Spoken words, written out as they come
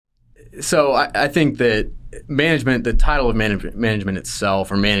So I think that management, the title of management itself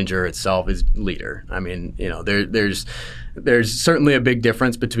or manager itself is leader. I mean, there's certainly a big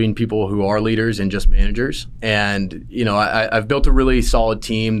difference between people who are leaders and just managers. And, I've built a really solid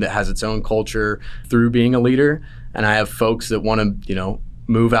team that has its own culture through being a leader. And I have folks that want to,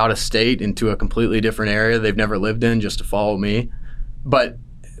 move out of state into a completely different area they've never lived in just to follow me. But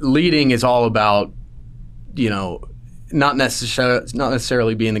leading is all about, not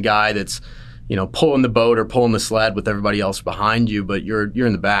necessarily being the guy that's, pulling the boat or pulling the sled with everybody else behind you, but you're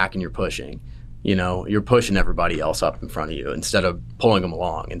in the back and you're pushing. You're pushing everybody else up in front of you instead of pulling them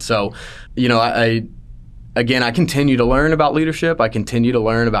along. And so, I continue to learn about leadership. I continue to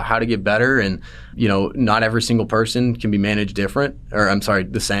learn about how to get better. And, not every single person can be managed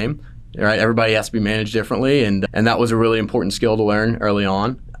the same. Right? Everybody has to be managed differently. And that was a really important skill to learn early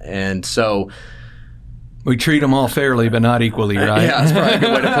on. And so we treat them all fairly, but not equally, right? Yeah, that's probably a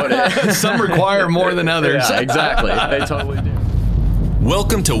good way to put it. Some require more than others. Yeah, exactly. They totally do.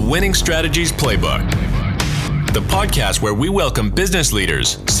 Welcome to Winning Strategies Playbook, the podcast where we welcome business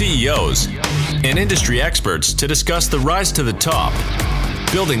leaders, CEOs, and industry experts to discuss the rise to the top,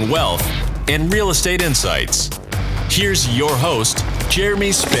 building wealth, and real estate insights. Here's your host,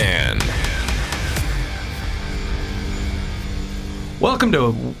 Jeremy Spann. Welcome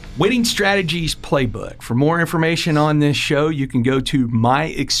to Winning Strategies Playbook. For more information on this show, you can go to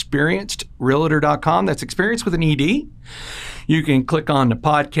myexperiencedrealtor.com. That's experience with an ED. You can click on the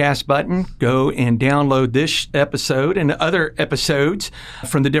podcast button, go and download this episode and other episodes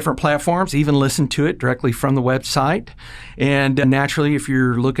from the different platforms, even listen to it directly from the website. And naturally, if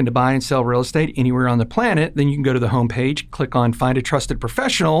you're looking to buy and sell real estate anywhere on the planet, then you can go to the homepage, click on Find a Trusted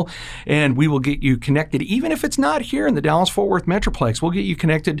Professional, and we will get you connected. Even if it's not here in the Dallas-Fort Worth Metroplex, we'll get you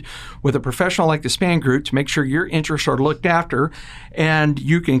connected with a professional like the Spann Group to make sure your interests are looked after. And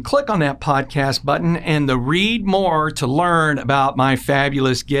you can click on that podcast button and the read more to learn about my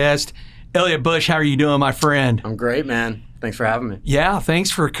fabulous guest. Elliot Bush, how are you doing, my friend? I'm great, man. Thanks for having me. Yeah, thanks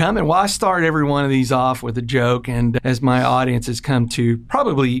for coming. Well, I start every one of these off with a joke, and as my audience has come to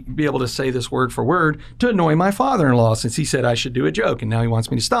probably be able to say this word for word, to annoy my father-in-law, since he said I should do a joke, and now he wants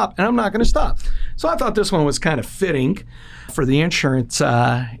me to stop, and I'm not going to stop. So I thought this one was kind of fitting for the insurance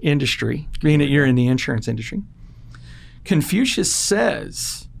industry, being that you're in the insurance industry. Confucius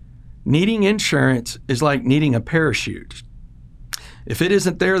says, needing insurance is like needing a parachute. If it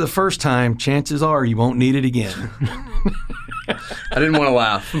isn't there the first time, chances are you won't need it again. I didn't want to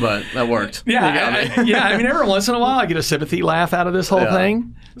laugh, but that worked. Yeah, I mean, every once in a while I get a sympathy laugh out of this whole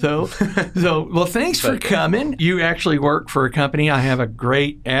thing. So, well, thanks for coming. You actually work for a company I have a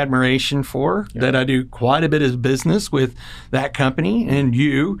great admiration for, that I do quite a bit of business with that company and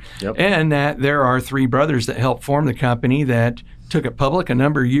you, and that there are three brothers that helped form the company that took it public a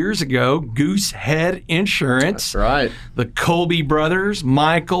number of years ago, Goosehead Insurance. That's right. The Colby brothers,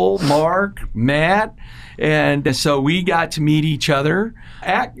 Michael, Mark, Matt. And so we got to meet each other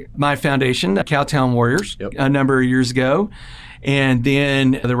at my foundation, the Cowtown Warriors, a number of years ago. And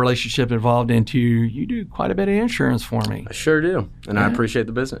then the relationship evolved into, you do quite a bit of insurance for me. I sure do. And I appreciate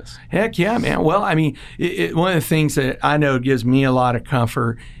the business. Heck yeah, man. Well, I mean, one of the things that I know gives me a lot of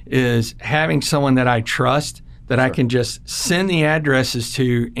comfort is having someone that I trust, that I can just send the addresses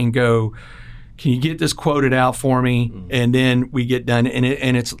to and go, can you get this quoted out for me? Mm-hmm. And then we get done.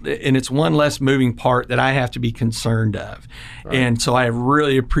 And it's one less moving part that I have to be concerned of. Right. And so I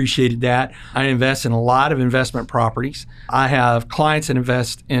really appreciated that. I invest in a lot of investment properties. I have clients that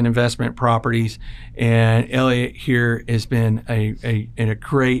invest in investment properties. And Elliot here has been a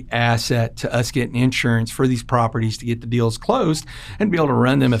great asset to us getting insurance for these properties to get the deals closed and be able to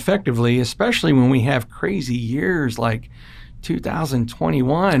run them effectively, especially when we have crazy years like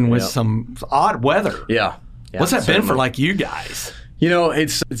 2021 with some odd weather. Yeah. What's that been for like you guys?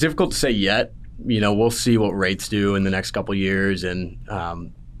 It's difficult to say yet. We'll see what rates do in the next couple of years. And,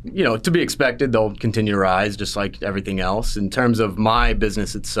 to be expected, they'll continue to rise just like everything else. In terms of my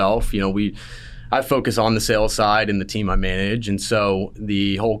business itself, I focus on the sales side and the team I manage. And so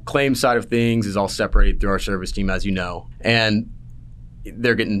the whole claim side of things is all separated through our service team, as you know. And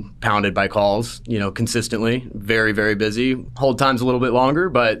they're getting pounded by calls, consistently. Very, very busy. Hold time's a little bit longer,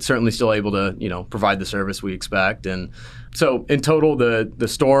 but certainly still able to, provide the service we expect. And so in total, the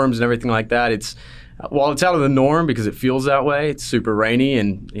storms and everything like that, while it's out of the norm because it feels that way, it's super rainy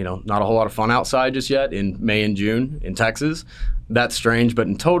and, not a whole lot of fun outside just yet in May and June in Texas. That's strange. But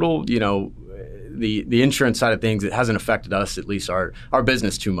in total, the insurance side of things, it hasn't affected us, at least our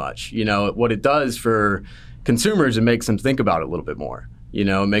business, too much. What it does for consumers, it makes them think about it a little bit more.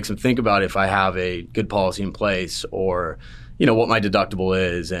 It makes them think about if I have a good policy in place or, what my deductible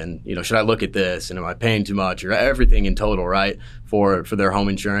is, and should I look at this, and am I paying too much, or everything in total, right, for their home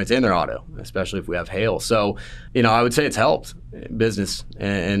insurance and their auto, especially if we have hail. So, I would say it's helped business,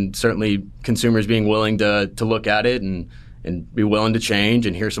 and certainly consumers being willing to look at it and be willing to change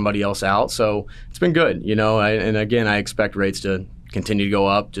and hear somebody else out. So it's been good, and again, I expect rates to continue to go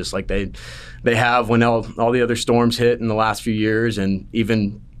up just like they have when all the other storms hit in the last few years. And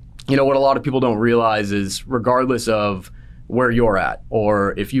even, what a lot of people don't realize is regardless of where you're at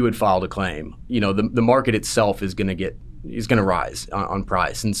or if you had filed a claim, the market itself is going to rise on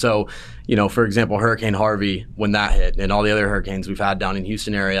price. And so, for example, Hurricane Harvey, when that hit and all the other hurricanes we've had down in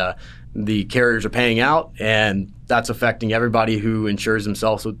Houston area, the carriers are paying out, and that's affecting everybody who insures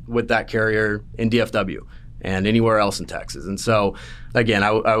themselves with that carrier in DFW and anywhere else in Texas. And so, again,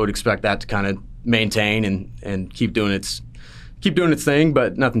 I would expect that to kind of maintain and keep doing its thing,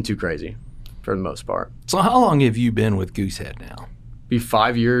 but nothing too crazy for the most part. So how long have you been with Goosehead now? Be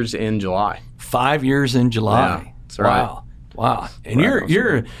 5 years in July. 5 years in July. Yeah, that's right. Wow. And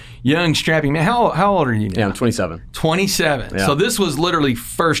you're a young, strapping man. How old are you now? Yeah, I'm 27. 27. Yeah. So this was literally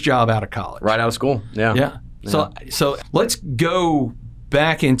first job out of college. Right out of school. Yeah. Yeah. So let's go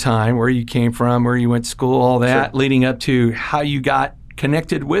back in time, where you came from, where you went to school, all that, leading up to how you got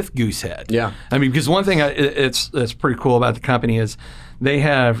connected with Goosehead. Yeah. I mean, because one thing that's pretty cool about the company is they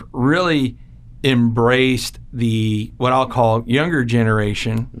have really embraced what I'll call younger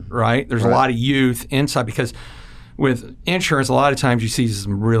generation, right? There's a lot of youth inside, because with insurance, a lot of times you see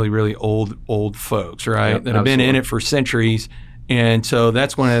some really, really old folks, right? That have been in it for centuries. And so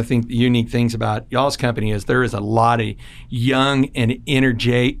that's one of the unique things about y'all's company is there is a lot of young and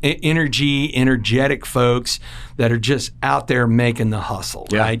energetic folks that are just out there making the hustle,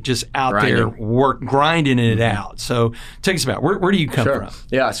 right? Just out there grinding it out. So take us about, where do you come from?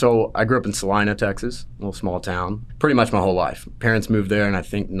 Yeah, so I grew up in Salina, Texas, a little small town, pretty much my whole life. Parents moved there in, I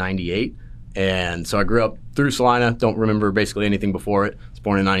think, 98. And so I grew up through Salina, don't remember basically anything before it. I was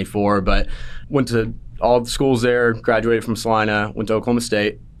born in 94, but went to all the schools there, graduated from Salina, went to Oklahoma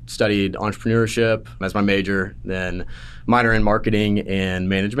State, studied entrepreneurship as my major, then minor in marketing and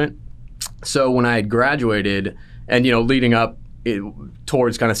management. So when I had graduated and, leading up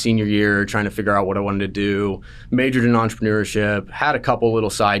towards kind of senior year, trying to figure out what I wanted to do, majored in entrepreneurship, had a couple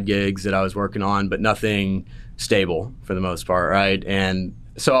little side gigs that I was working on, but nothing stable for the most part, right? And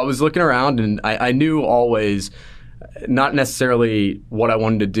so I was looking around, and I knew always not necessarily what I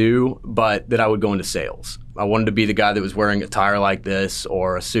wanted to do, but that I would go into sales. I wanted to be the guy that was wearing a tire like this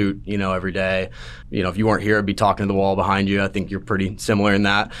or a suit, every day. If you weren't here, I'd be talking to the wall behind you. I think you're pretty similar in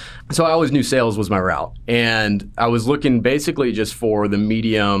that. So I always knew sales was my route. And I was looking basically just for the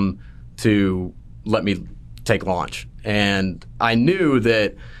medium to let me take launch. And I knew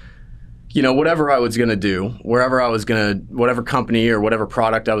that, whatever I was going to do, whatever company or whatever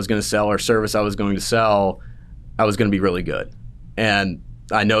product I was going to sell or service I was going to sell, I was going to be really good. And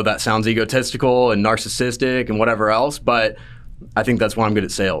I know that sounds egotistical and narcissistic and whatever else, but I think that's why I'm good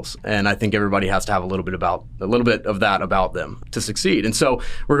at sales. And I think everybody has to have a little bit of that about them to succeed. And so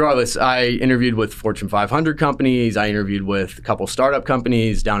regardless, I interviewed with Fortune 500 companies. I interviewed with a couple startup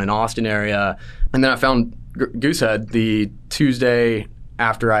companies down in Austin area. And then I found Goosehead the Tuesday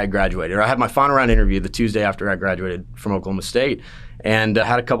after I graduated. I had my final round interview the Tuesday after I graduated from Oklahoma State. And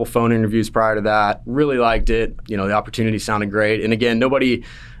had a couple phone interviews prior to that. Really liked it. The opportunity sounded great. And again, nobody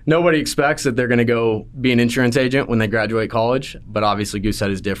expects that they're going to go be an insurance agent when they graduate college. But obviously, Goosehead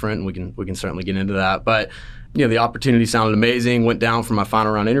is different, and we can certainly get into that. But the opportunity sounded amazing. Went down for my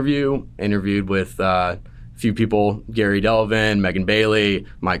final round interview. Interviewed with a few people: Gary Delavan, Megan Bailey,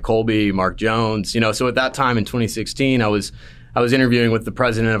 Mike Colby, Mark Jones. So at that time in 2016, I was interviewing with the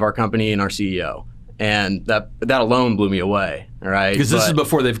president of our company and our CEO. And that alone blew me away, right? Because this is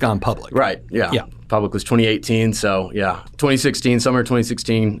before they've gone public. Right, yeah. Public was 2018, so yeah. 2016, summer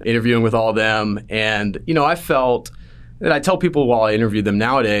 2016, interviewing with all of them. And, I felt that I tell people while I interview them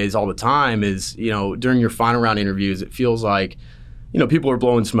nowadays all the time is, during your final round interviews, it feels like, people are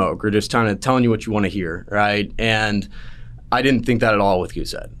blowing smoke or just kind of telling you what you want to hear, right? And I didn't think that at all with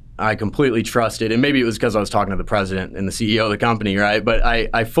Goosehead. I completely trusted, and maybe it was because I was talking to the president and the CEO of the company, right? But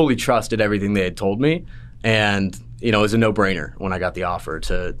I fully trusted everything they had told me, and it was a no-brainer when I got the offer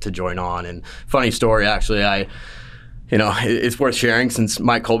to join on. And funny story, actually, it's worth sharing since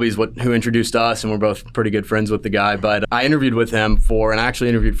Mike Colby's who introduced us, and we're both pretty good friends with the guy. But I interviewed with him and I actually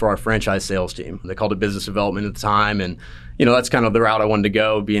interviewed for our franchise sales team. They called it business development at the time, and that's kind of the route I wanted to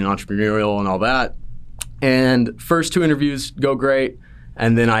go, being entrepreneurial and all that. And first two interviews go great.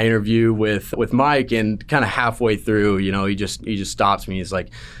 And then I interview with Mike, and kind of halfway through, he just stops me. He's like,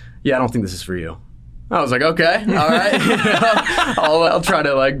 "Yeah, I don't think this is for you." I was like, okay, all right. I'll try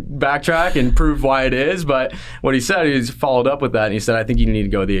to like backtrack and prove why it is. But what he said, he's followed up with that, and he said, I think you need to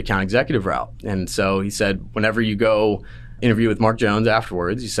go the account executive route. And so he said, whenever you go interview with Mark Jones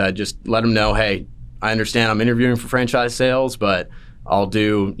afterwards, he said, just let him know, hey, I understand I'm interviewing for franchise sales, but I'll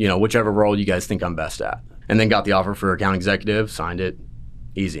do, whichever role you guys think I'm best at. And then got the offer for account executive, signed it,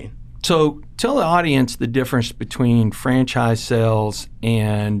 easy. So tell the audience the difference between franchise sales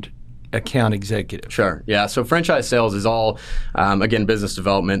and account executive. Sure. Yeah. So franchise sales is all, again, business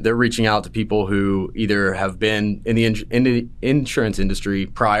development. They're reaching out to people who either have been in the insurance industry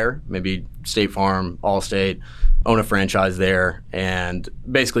prior, maybe State Farm, Allstate, own a franchise there, and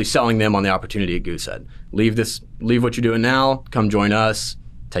basically selling them on the opportunity at Goosehead. Leave what you're doing now, come join us,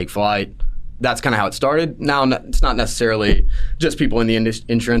 take flight. That's kind of how it started. Now, it's not necessarily just people in the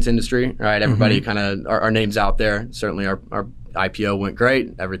insurance industry, right? Everybody kind of, our name's out there. Certainly our IPO went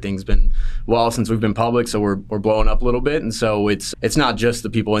great. Everything's been well since we've been public, so we're blowing up a little bit. And so it's not just the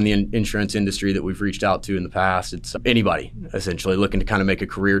people in the insurance industry that we've reached out to in the past. It's anybody essentially looking to kind of make a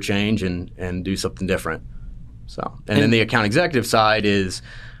career change and do something different. So, and then the account executive side is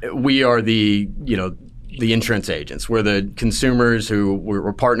we are the insurance agents. We're the consumers who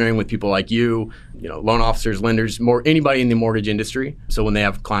we're partnering with people like you, loan officers, lenders, anybody in the mortgage industry. So when they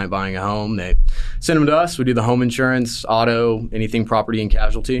have a client buying a home, they send them to us. We do the home insurance, auto, anything property and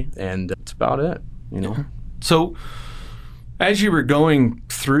casualty, and that's about it. So as you were going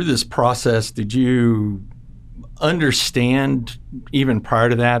through this process, did you understand even prior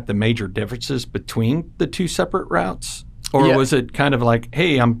to that the major differences between the two separate routes? Or was it kind of like,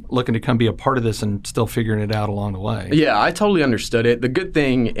 hey, I'm looking to come be a part of this and still figuring it out along the way? Yeah, I totally understood it. The good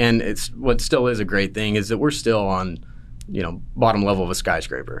thing, and it's what still is a great thing, is that we're still on, bottom level of a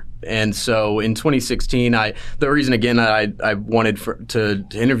skyscraper. And so in 2016, the reason again I wanted to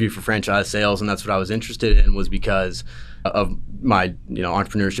interview for franchise sales, and that's what I was interested in, was because of my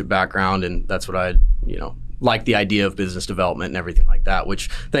entrepreneurship background, and that's what I like the idea of business development and everything like that, which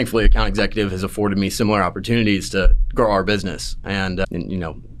thankfully account executive has afforded me similar opportunities to grow our business and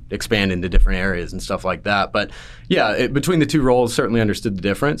expand into different areas and stuff like that. But yeah, between the two roles, certainly understood the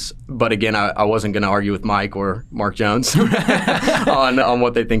difference. But again, I wasn't going to argue with Mike or Mark Jones on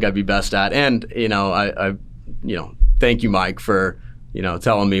what they think I'd be best at. And I thank you, Mike, for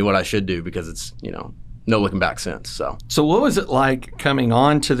telling me what I should do, because it's no looking back since. So what was it like coming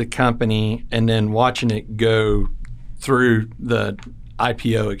on to the company and then watching it go through the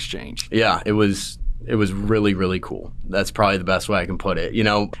IPO exchange? Yeah, it was really, really cool. That's probably the best way I can put it.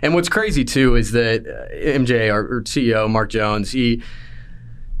 And what's crazy too is that MJ, our CEO, Mark Jones, he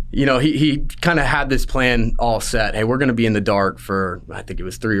kind of had this plan all set. Hey, we're going to be in the dark for, I think it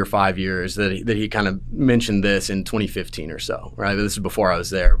was 3 or 5 years that he kind of mentioned this in 2015 or so, right? This is before I was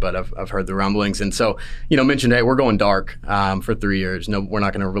there, but I've heard the rumblings. And so, mentioned, hey, we're going dark for 3 years. No, we're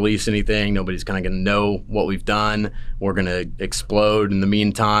not going to release anything. Nobody's kind of going to know what we've done. We're going to explode in the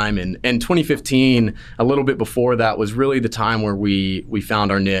meantime. And 2015, a little bit before that, was really the time where we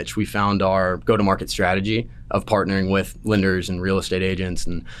found our niche. We found our go-to-market strategy of partnering with lenders and real estate agents.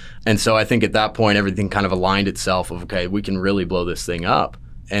 And so I think at that point, everything kind of aligned itself of, okay, we can really blow this thing up.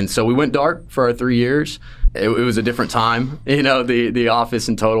 And so we went dark for our 3 years. It was a different time. The office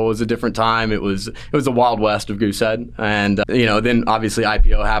in total was a different time. It was the Wild West of Goosehead. And, then obviously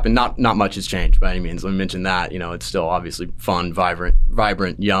IPO happened. Not much has changed by any means. Let me mention that. It's still obviously fun,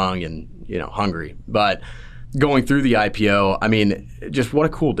 vibrant, young, and, hungry. But going through the IPO, I mean, just what a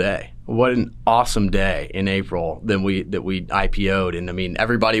cool day. What an awesome day in April that we IPO'd. And I mean,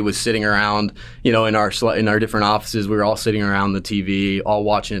 everybody was sitting around, in our different offices. We were all sitting around the TV, all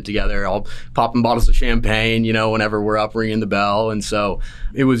watching it together, all popping bottles of champagne, whenever we're up ringing the bell. And so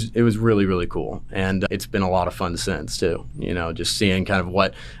it was really, really cool. And it's been a lot of fun since too, just seeing kind of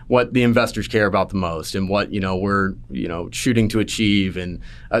what the investors care about the most and what, we're, shooting to achieve. And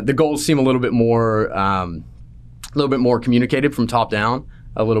the goals seem a little bit more communicated from top down.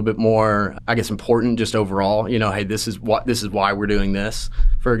 A little bit more, I guess, important just overall. Hey, this is why we're doing this,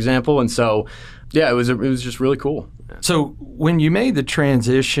 for example. And so, yeah, it was just really cool. So when you made the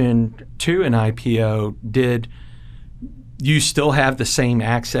transition to an IPO, did you still have the same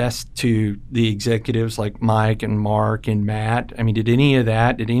access to the executives like Mike and Mark and Matt? I mean, did any of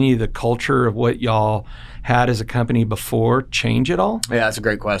the culture of what y'all had as a company before change at all? Yeah, that's a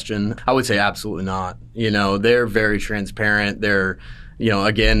great question. I would say absolutely not. They're very transparent. They're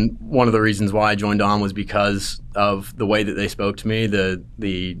again, one of the reasons why I joined on was because of the way that they spoke to me,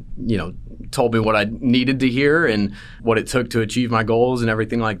 told me what I needed to hear and what it took to achieve my goals and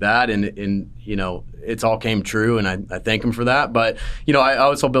everything like that. And it's all came true, and I thank them for that. But, I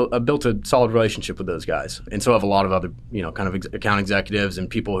also built a solid relationship with those guys. And so I have a lot of other, kind of account executives and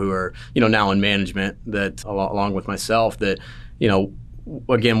people who are, now in management that, along with myself, that,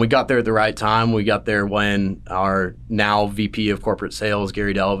 again, we got there at the right time. We got there when our now VP of corporate sales,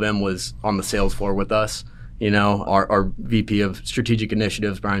 Gary Delavan, was on the sales floor with us. Our VP of strategic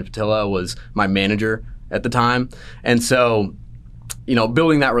initiatives, Brian Patilla, was my manager at the time. And so,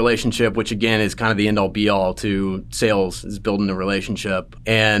 building that relationship, which again is kind of the end all be all to sales, is building a relationship.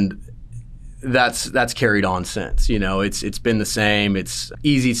 And that's carried on since. It's been the same. It's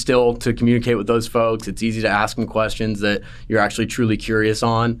easy still to communicate with those folks. It's easy to ask them questions that you're actually truly curious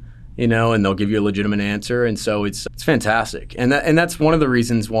on, and they'll give you a legitimate answer. And so it's fantastic. And that's one of the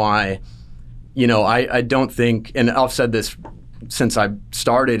reasons why, I don't think, and I've said this since I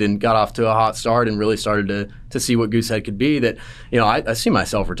started and got off to a hot start and really started to see what Goosehead could be, that, I see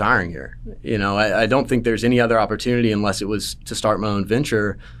myself retiring here. I don't think there's any other opportunity unless it was to start my own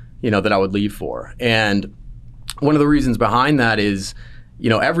venture, that I would leave for. And one of the reasons behind that is,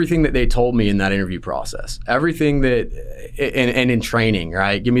 everything that they told me in that interview process, everything that, and in training,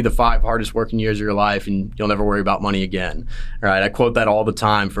 right? Give me the 5 hardest working years of your life and you'll never worry about money again, right? I quote that all the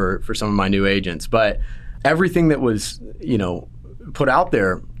time for some of my new agents. But everything that was, put out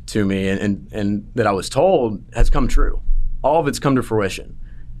there to me and that I was told has come true. All of it's come to fruition.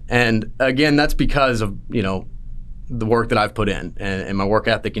 And again, that's because of, the work that I've put in and my work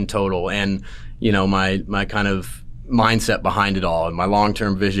ethic in total, and my kind of mindset behind it all, and my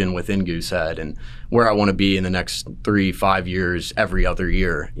long-term vision within Goosehead and where I want to be in the next 3-5 years, every other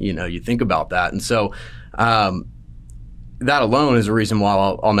year. You think about that, and so that alone is a reason why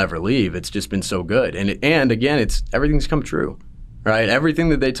I'll never leave. It's just been so good, and again, it's everything's come true, right? Everything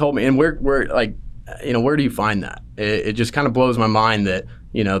that they told me, and where do you find that? It just kind of blows my mind that.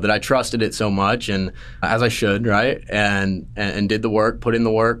 That I trusted it so much, and as I should, right? And did the work, put in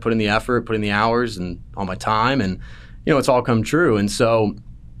the effort, put in the hours and all my time, and it's all come true. And so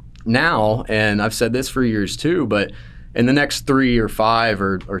now, and I've said this for years too, but in the next 3 or 5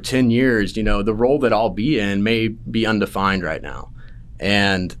 or 10 years, the role that I'll be in may be undefined right now.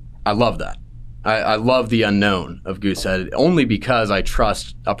 And I love that. I love the unknown of Goosehead only because I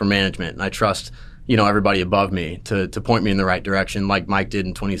trust upper management and I trust everybody above me to point me in the right direction, like Mike did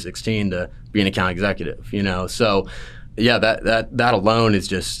in 2016 to be an account executive, So, yeah, that alone is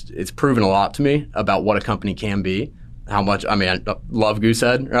it's proven a lot to me about what a company can be, how much, I love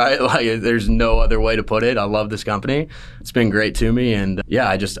Goosehead, right? Like, there's no other way to put it. I love this company. It's been great to me. And yeah,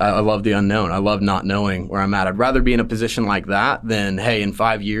 I love the unknown. I love not knowing where I'm at. I'd rather be in a position like that than, hey, in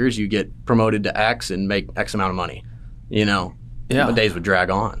 5 years you get promoted to X and make X amount of money, Yeah. The days would drag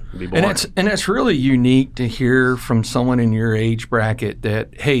on. It'd be boring. And it's really unique to hear from someone in your age bracket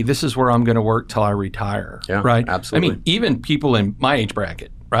that, hey, this is where I'm going to work till I retire. Yeah, right? Absolutely. Even people in my age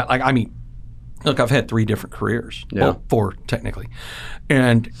bracket, right? Look, I've had 3 different careers. Yeah. Well, 4 technically.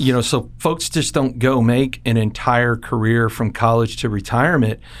 And, so folks just don't go make an entire career from college to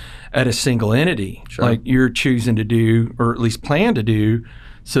retirement at a single entity like you're choosing to do, or at least plan to do.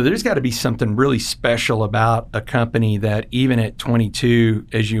 So there's got to be something really special about a company that even at 22,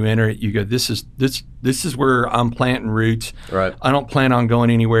 as you enter it, you go, this is where I'm planting roots. Right. I don't plan on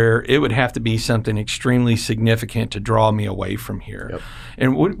going anywhere. It would have to be something extremely significant to draw me away from here. Yep.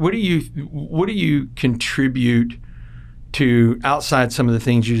 And what do you contribute to outside some of the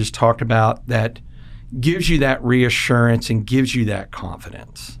things you just talked about that gives you that reassurance and gives you that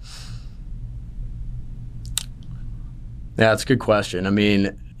confidence? Yeah, that's a good question.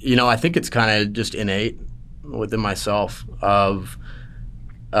 I think it's kind of just innate within myself of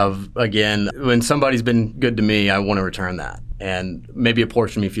again, when somebody's been good to me, I want to return that. And maybe a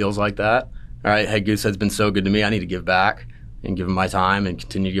portion of me feels like that. All right, hey, Goosehead's been so good to me, I need to give back and give them my time and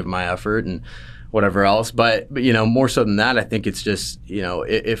continue to give them my effort and whatever else. But more so than that, I think it's just,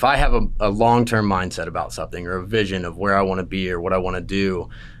 if I have a long-term mindset about something or a vision of where I want to be or what I want to do,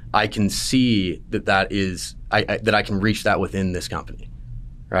 I can see that is that I can reach that within this company,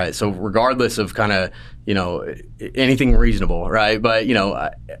 right? So regardless of kind of anything reasonable, right? But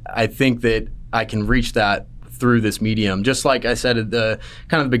I think that I can reach that through this medium. Just like I said at the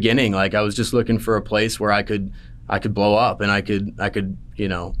kind of the beginning, like I was just looking for a place where I could blow up and I could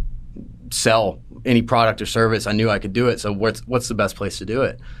sell any product or service. I knew I could do it. So what's the best place to do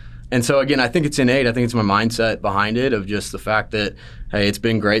it? And so, again, I think it's innate. I think it's my mindset behind it of just the fact that, hey, it's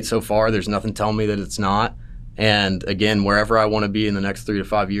been great so far. There's nothing telling me that it's not. And again, wherever I want to be in the next 3 to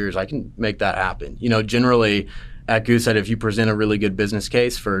 5 years, I can make that happen. Generally at Goosehead, if you present a really good business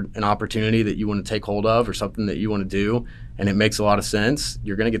case for an opportunity that you want to take hold of or something that you want to do, and it makes a lot of sense,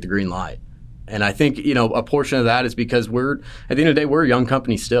 you're going to get the green light. And I think, a portion of that is because at the end of the day, we're a young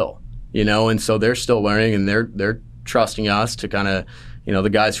company still, and so they're still learning, and they're trusting us to kind of, the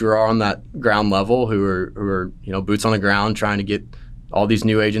guys who are on that ground level, who are boots on the ground, trying to get all these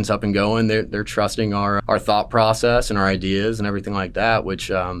new agents up and going. They're trusting our thought process and our ideas and everything like that, which,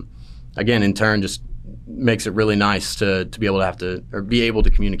 again, in turn, just makes it really nice to be able to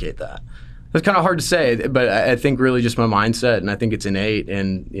communicate that. It's kind of hard to say, but I think really just my mindset, and I think it's innate.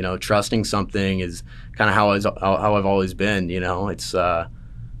 And trusting something is kind of how I've always been. It's how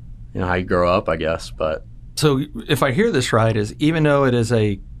you grow up, I guess. But so if I hear this right, is even though it is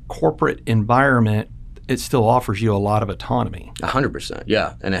a corporate environment, it still offers you a lot of autonomy. 100%,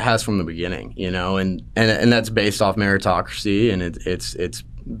 yeah, and it has from the beginning. And that's based off meritocracy, and it's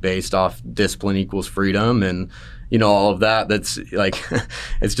based off discipline equals freedom, and all of that. That's like,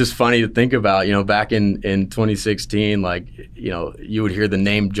 it's just funny to think about. Back in 2016, you would hear the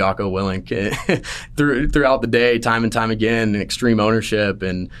name Jocko Willink throughout the day, time and time again, and extreme ownership.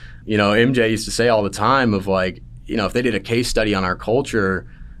 And MJ used to say all the time of if they did a case study on our culture,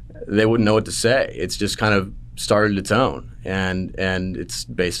 they wouldn't know what to say. It's just kind of started its own, and it's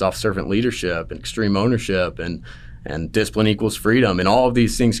based off servant leadership and extreme ownership and discipline equals freedom, and all of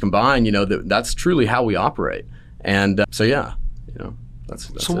these things combined. That's truly how we operate. And so yeah,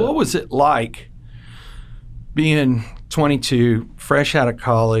 that's so. What was it like being 22, fresh out of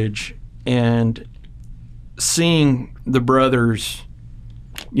college, and seeing the brothers,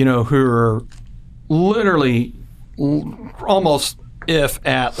 who are literally almost, if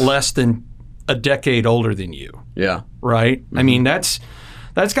at less than a decade older than you? Yeah. Right? Mm-hmm. I mean, that's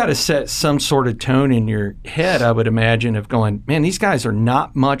got to set some sort of tone in your head, I would imagine, of going, man, these guys are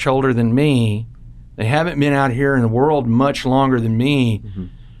not much older than me. They haven't been out here in the world much longer than me. Mm-hmm.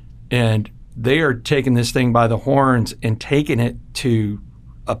 And they are taking this thing by the horns and taking it to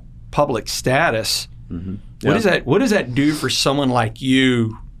a public status. Mm-hmm. Yeah. What does that do for someone like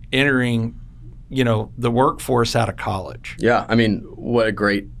you entering, the workforce out of college? Yeah, I mean, what a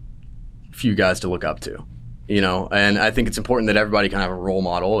great few guys to look up to, and I think it's important that everybody can have a role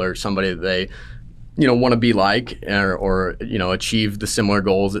model or somebody that they, want to be like, or achieve the similar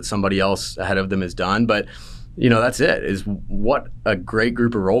goals that somebody else ahead of them has done. But, that's it, is what a great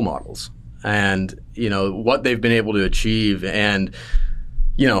group of role models, and, what they've been able to achieve, and,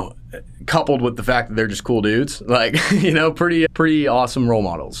 coupled with the fact that they're just cool dudes, pretty awesome role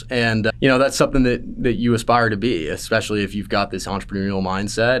models. And, that's something that you aspire to be, especially if you've got this entrepreneurial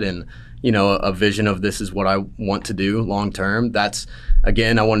mindset and, a vision of this is what I want to do long term. That's,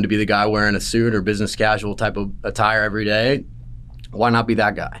 again, I wanted to be the guy wearing a suit or business casual type of attire every day. Why not be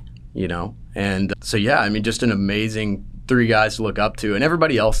that guy, And so, yeah, I mean, just an amazing 3 guys to look up to, and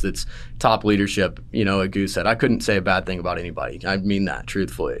everybody else that's top leadership, at Goosehead. I couldn't say a bad thing about anybody. I mean that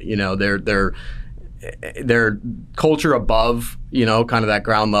truthfully. Their culture above, kind of that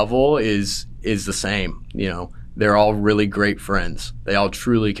ground level is the same. They're all really great friends. They all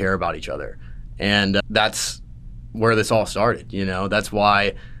truly care about each other, and that's where this all started. That's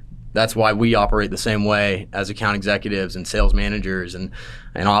why we operate the same way as account executives and sales managers and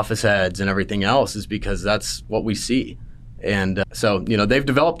office heads and everything else, is because that's what we see. And so, they've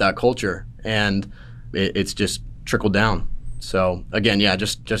developed that culture, and it's just trickled down. So again, yeah,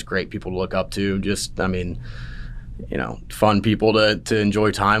 just great people to look up to. Fun people to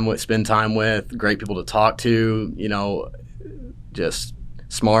enjoy time with, spend time with, great people to talk to, just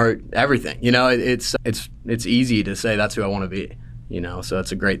smart, everything. It's easy to say that's who I want to be, so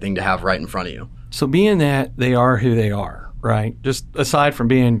it's a great thing to have right in front of you. So being that they are who they are, right? Just aside from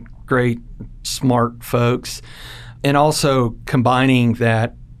being great, smart folks, and also combining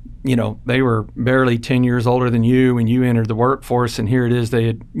that, they were barely 10 years older than you when you entered the workforce, and here it is, they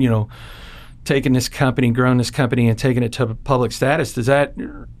had, taken this company, grown this company, and taken it to public status. Does that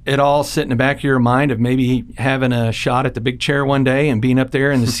at all sit in the back of your mind of maybe having a shot at the big chair one day and being up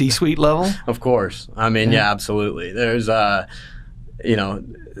there in the C-suite level? Of course. I mean, yeah, absolutely. There's a,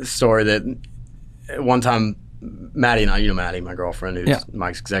 story that one time Maddie and I, Maddie, my girlfriend, who's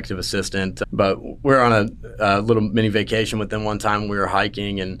Mike's executive assistant, but we're on a little mini vacation with them one time. We were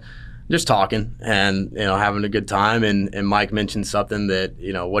hiking and just talking and, having a good time. And Mike mentioned something that,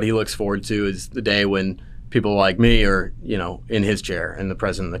 what he looks forward to is the day when people like me are, in his chair and the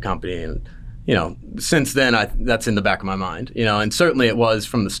president of the company. And since then, that's in the back of my mind, and certainly it was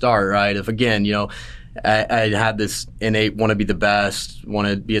from the start, right? If again, I had this innate want to be the best, want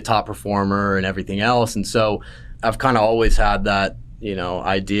to be a top performer and everything else. And so I've kind of always had that,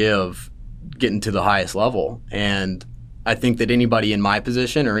 idea of getting to the highest level. And I think that anybody in my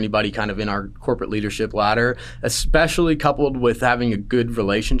position or anybody kind of in our corporate leadership ladder, especially coupled with having a good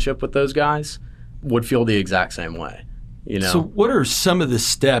relationship with those guys, would feel the exact same way. So what are some of the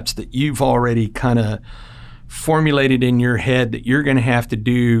steps that you've already kind of formulated in your head that you're going to have to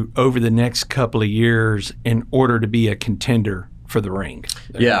do over the next couple of years in order to be a contender for the ring?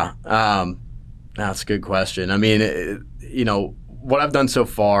 Yeah, that's a good question. I mean, what I've done so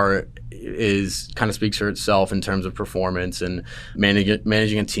far is kind of speaks for itself in terms of performance and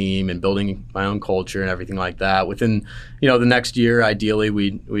managing a team and building my own culture and everything like that. Within, the next year, ideally,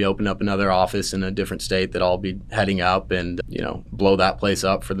 we open up another office in a different state that I'll be heading up and, blow that place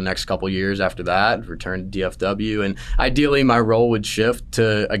up for the next couple of years after that, return to DFW. And ideally, my role would shift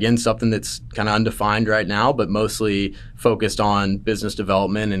to, again, something that's kind of undefined right now, but mostly focused on business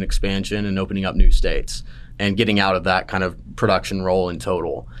development and expansion and opening up new states and getting out of that kind of production role in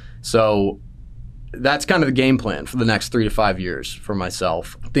total. So that's kind of the game plan for the next 3 to 5 years for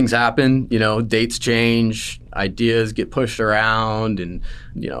myself. Things happen, dates change, ideas get pushed around, and,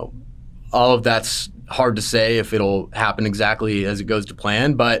 all of that's hard to say if it'll happen exactly as it goes to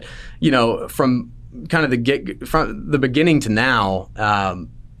plan. But, from kind of from the beginning to now,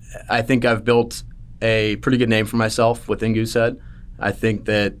 I think I've built a pretty good name for myself within Goosehead. I think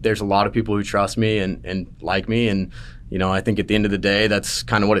that there's a lot of people who trust me and like me, and I think at the end of the day, that's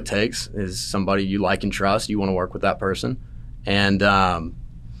kind of what it takes, is somebody you like and trust. You want to work with that person. And,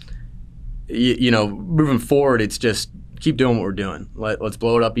 moving forward, it's just keep doing what we're doing. Let's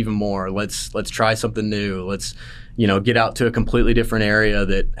blow it up even more. Let's try something new. Let's, get out to a completely different area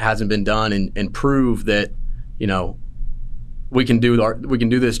that hasn't been done and prove that, we can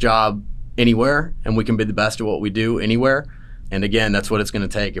do this job anywhere, and we can be the best at what we do anywhere. And again, that's what it's going to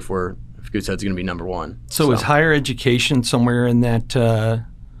take if Goosehead's going to be number one. So is higher education somewhere in that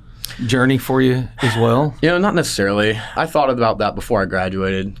journey for you as well? Not necessarily. I thought about that before I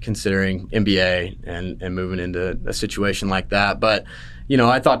graduated, considering MBA and moving into a situation like that. But,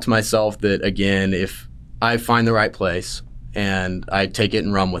 I thought to myself that, again, if I find the right place and I take it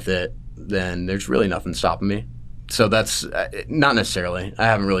and run with it, then there's really nothing stopping me. So that's not necessarily. I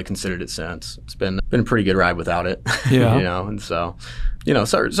haven't really considered it since. It's been a pretty good ride without it. Yeah. And so,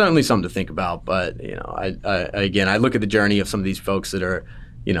 certainly something to think about. But, I look at the journey of some of these folks that are,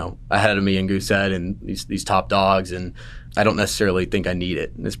 ahead of me in Goosehead and these top dogs, and I don't necessarily think I need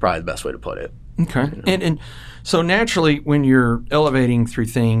it. It's probably the best way to put it. Okay. And so naturally, when you're elevating through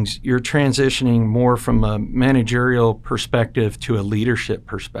things, you're transitioning more from a managerial perspective to a leadership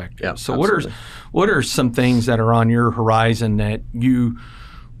perspective. Yeah, so absolutely. what are some things that are on your horizon that you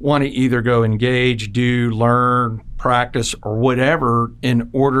want to either go engage, do, learn, practice, or whatever in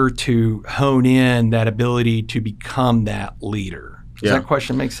order to hone in that ability to become that leader? Does that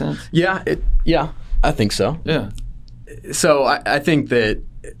question make sense? Yeah, I think so. Yeah. So I think that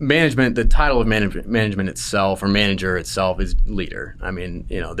the title of management itself, or manager itself, is leader. I mean,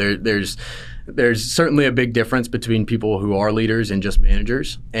 there's certainly a big difference between people who are leaders and just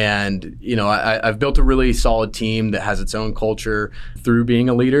managers. And, I've built a really solid team that has its own culture through being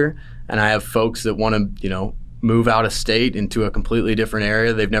a leader. And I have folks that want to, move out of state into a completely different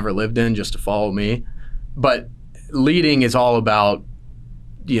area they've never lived in just to follow me. But leading is all about,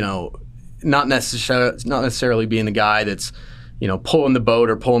 not necessarily being the guy that's, pulling the boat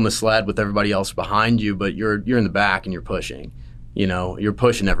or pulling the sled with everybody else behind you, but you're in the back and you're pushing. You're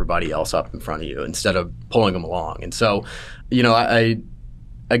pushing everybody else up in front of you instead of pulling them along. And so, I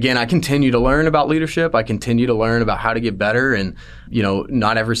continue to learn about leadership. I continue to learn about how to get better, and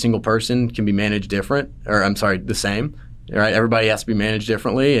not every single person can be managed the same. Right? Everybody has to be managed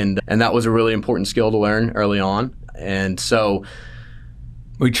differently, and that was a really important skill to learn early on. And so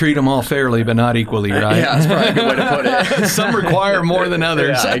we treat them all fairly, but not equally, right? Yeah, that's probably a good way to put it. Some require more than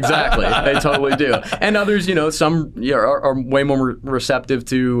others. Yeah, exactly. They totally do. And others, some are way more receptive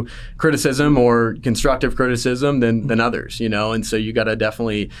to criticism or constructive criticism than others, And so you got to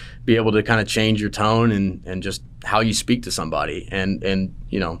definitely be able to kind of change your tone and just how you speak to somebody. And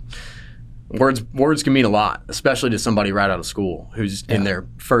words can mean a lot, especially to somebody right out of school who's in their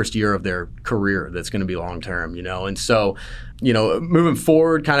first year of their career that's going to be long term, And so, moving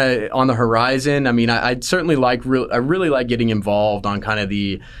forward, kind of on the horizon, I mean, I'd certainly I really like getting involved on kind of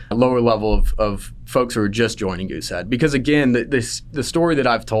the lower level of folks who are just joining Goosehead. Because again, the story that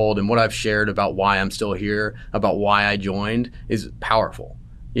I've told and what I've shared about why I'm still here, about why I joined, is powerful.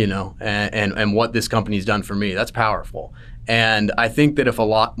 and what this company's done for me. That's powerful. And I think that if a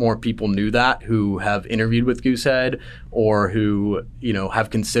lot more people knew that, who have interviewed with Goosehead or who,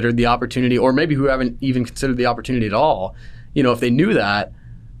 have considered the opportunity, or maybe who haven't even considered the opportunity at all, if they knew that,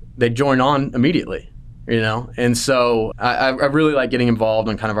 they'd join on immediately, And so I really like getting involved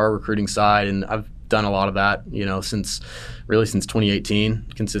on kind of our recruiting side, and I've done a lot of that, since 2018,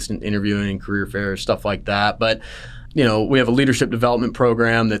 consistent interviewing, career fairs, stuff like that. But we have a leadership development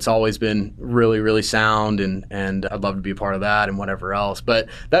program that's always been really, really sound, and I'd love to be a part of that and whatever else. But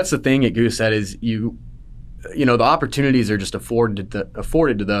that's the thing at Goosehead is the opportunities are just afforded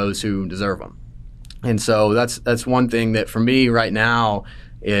to those who deserve them. And so that's one thing that for me right now,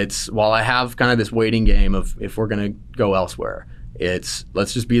 it's while I have kind of this waiting game of if we're going to go elsewhere, it's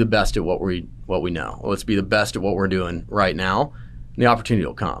let's just be the best at what we know. Let's be the best at what we're doing right now, and the opportunity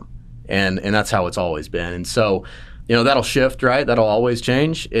will come. And that's how it's always been. And so that'll shift, right? That'll always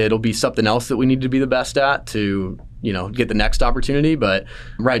change. It'll be something else that we need to be the best at to, get the next opportunity. But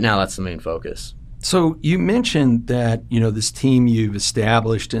right now, that's the main focus. So you mentioned that, this team you've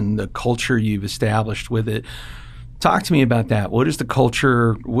established and the culture you've established with it. Talk to me about that. What is the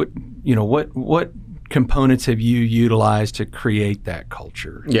culture? What components have you utilized to create that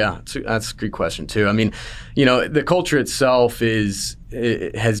culture? Yeah, that's a good question too. I mean, the culture itself has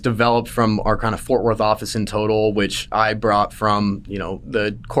developed from our kind of Fort Worth office in total, which I brought from,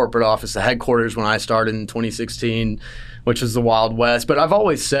 the corporate office, the headquarters when I started in 2016, which was the Wild West. But I've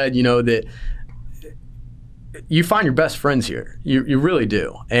always said, that you find your best friends here. You really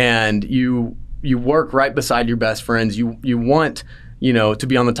do. And you work right beside your best friends. You want to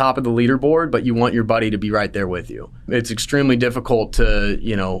be on the top of the leaderboard, but you want your buddy to be right there with you. It's extremely difficult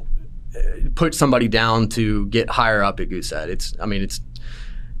to, put somebody down to get higher up at Goosehead. It's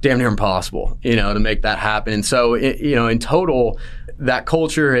damn near impossible, to make that happen. And so, in total, that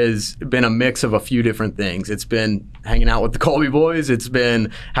culture has been a mix of a few different things. It's been hanging out with the Colby boys. It's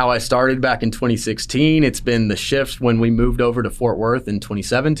been how I started back in 2016. It's been the shifts when we moved over to Fort Worth in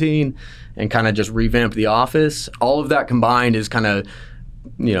 2017 and kind of just revamped the office. All of that combined is kind of,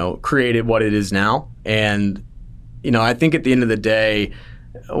 created what it is now. And, I think at the end of the day,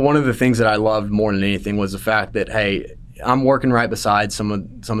 one of the things that I loved more than anything was the fact that, hey, I'm working right beside some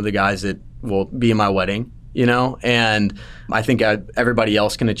of the guys that will be in my wedding, and I think everybody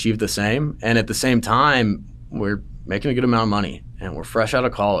else can achieve the same. And at the same time, we're making a good amount of money, and we're fresh out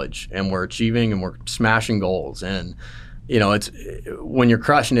of college, and we're achieving, and we're smashing goals. And, it's when you're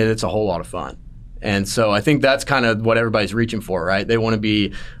crushing it, it's a whole lot of fun. And so I think that's kind of what everybody's reaching for, right? They want to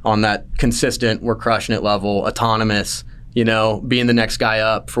be on that consistent, we're crushing it level, autonomous, being the next guy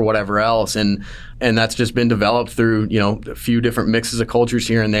up for whatever else. And that's just been developed through, a few different mixes of cultures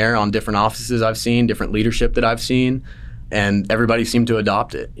here and there on different offices I've seen, different leadership that I've seen. And everybody seemed to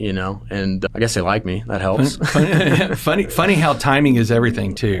adopt it, and I guess they like me. That helps. Funny how timing is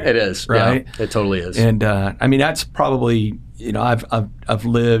everything too. It is, right? Yeah, it totally is. And that's probably, I've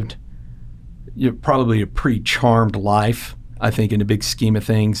lived probably a pretty charmed life, I think, in the big scheme of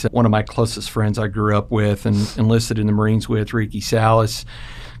things. One of my closest friends I grew up with and enlisted in the Marines with, Ricky Salas,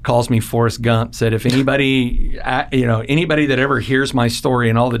 calls me Forrest Gump, said if anybody that ever hears my story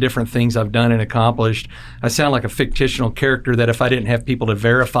and all the different things I've done and accomplished, I sound like a fictional character that if I didn't have people to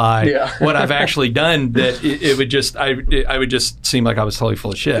verify what I've actually done, that it would just, I would just seem like I was totally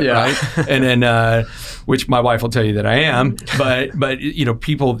full of shit, right? And then, which my wife will tell you that I am, but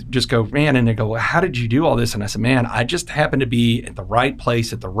people just go, man, and they go, well, how did you do all this? And I said, man, I just happened to be at the right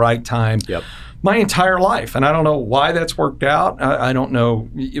place at the right time. Yep. My entire life, and I don't know why that's worked out. I don't know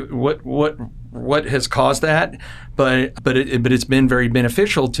what has caused that, but it's been very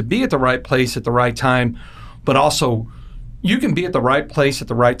beneficial to be at the right place at the right time. But also, you can be at the right place at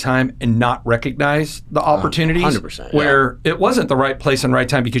the right time and not recognize the opportunities. 100%. Where it wasn't the right place and right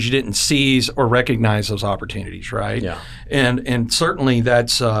time because you didn't seize or recognize those opportunities, right? Yeah. And certainly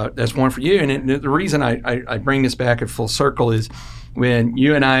that's one for you. And the reason I bring this back at full circle is when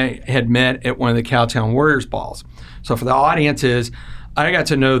you and I had met at one of the Cowtown Warriors balls. So for the audience I got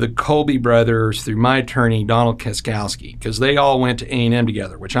to know the Colby brothers through my attorney, Donald Kaskowski, because they all went to A&M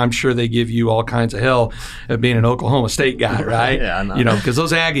together, which I'm sure they give you all kinds of hell of being an Oklahoma State guy, right? Yeah, I know. Because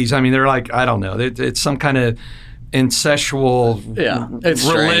those Aggies, they're like, I don't know, it's some kind of incestual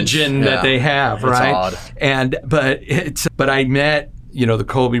religion that they have, right? It's odd. But I met the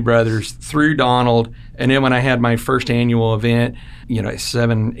Colby brothers through Donald. And then when I had my first annual event,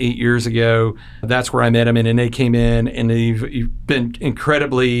 7-8 years ago, that's where I met them. And then they came in and they've been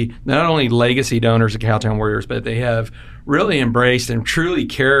incredibly, not only legacy donors of Cowtown Warriors, but they have really embraced and truly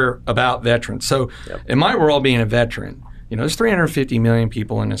care about veterans. So in my world, being a veteran, there's 350 million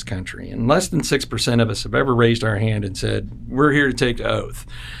people in this country, and less than 6% of us have ever raised our hand and said, we're here to take the oath.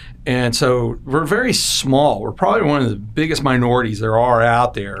 And so we're very small. We're probably one of the biggest minorities there are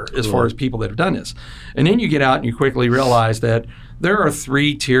out there as far as people that have done this. And then you get out and you quickly realize that there are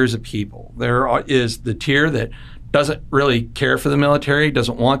 3 tiers of people. There is the tier that doesn't really care for the military,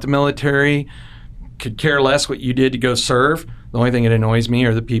 doesn't want the military, could care less what you did to go serve. The only thing that annoys me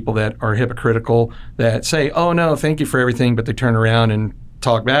are the people that are hypocritical that say, oh, no, thank you for everything, but they turn around and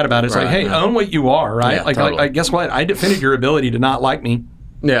talk bad about it. It's like, hey, own what you are, right? Yeah, like, totally. guess what? I defended your ability to not like me.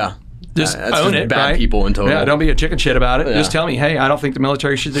 Yeah. Just that's own just it, bad right? people in total. Yeah, don't be a chicken shit about it. Yeah. Just tell me, hey, I don't think the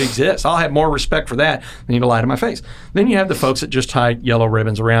military should exist. I'll have more respect for that than you to lie to my face. Then you have the folks that just tie yellow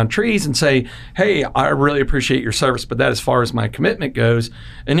ribbons around trees and say, hey, I really appreciate your service, but that as far as my commitment goes.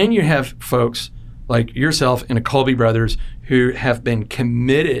 And then you have folks like yourself and the Colby brothers who have been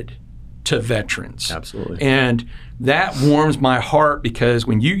committed to veterans. Absolutely. And that warms my heart because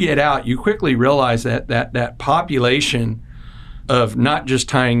when you get out, you quickly realize that population of not just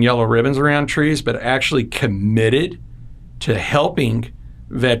tying yellow ribbons around trees, but actually committed to helping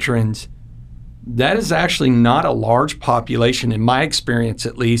veterans, that is actually not a large population in my experience,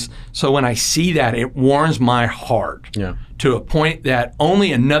 at least. So when I see that, it warms my heart to a point that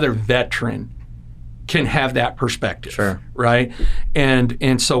only another veteran can have that perspective, right?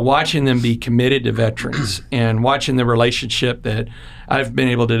 And so watching them be committed to veterans and watching the relationship that I've been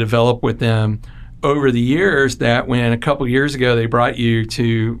able to develop with them over the years, that when a couple of years ago they brought you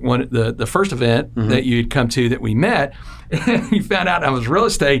to the first event that you'd come to that we met, and you found out I was real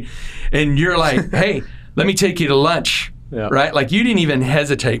estate, and you're like, hey, let me take you to lunch. Yeah. Right, like you didn't even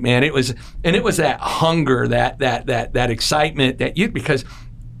hesitate, man. It was that hunger, that excitement that you, because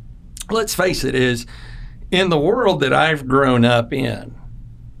let's face it, is in the world that I've grown up in,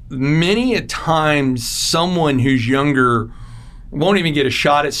 many a times someone who's younger won't even get a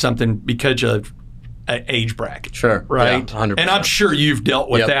shot at something because of an age bracket. Sure. Right? Yeah, 100%. And I'm sure you've dealt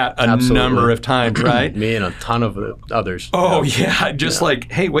with that a absolutely. number of times, right? Me and a ton of others. Oh, yeah. Just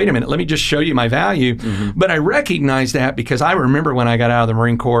like, hey, wait a minute. Let me just show you my value. But I recognize that because I remember when I got out of the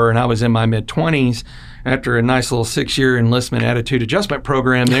Marine Corps and I was in my mid-20s after a nice little 6-year enlistment attitude adjustment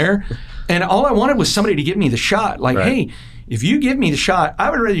program there. And all I wanted was somebody to give me the shot. Like, hey, if you give me the shot,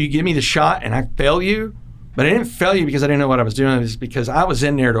 I would rather you give me the shot and I fail you. But I didn't fail you because I didn't know what I was doing. It was because I was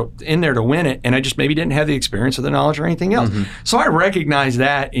in there to win it, and I just maybe didn't have the experience or the knowledge or anything else. So I recognized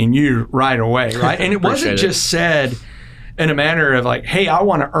that in you right away, right? And it wasn't just said in a manner of like, "Hey, I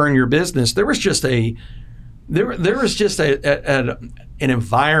want to earn your business." There was just an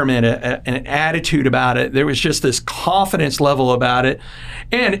environment, an attitude about it. There was just this confidence level about it,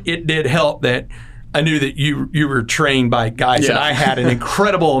 and it did help that I knew that you were trained by guys that I had an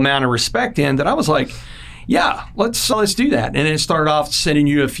incredible amount of respect in. That I was like, yeah, let's do that. And it started off sending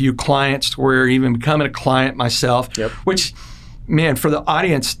you a few clients to where even becoming a client myself, which, man, for the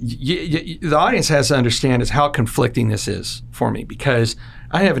audience, the audience has to understand is how conflicting this is for me, because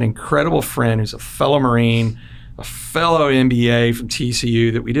I have an incredible friend who's a fellow Marine, a fellow MBA from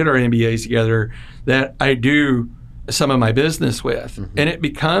TCU that we did our MBAs together, that I do some of my business with. And it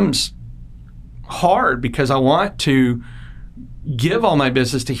becomes hard because I want to give all my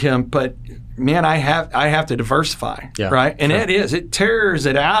business to him, but man, I have to diversify, right? And it tears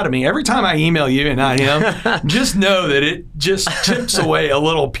it out of me every time I email you and not him. Just know that it just chips away a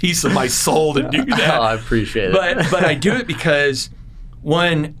little piece of my soul to do that. Oh, I appreciate it. But I do it because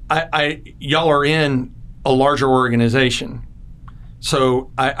when y'all are in a larger organization,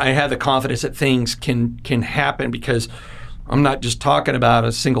 so I have the confidence that things can happen because I'm not just talking about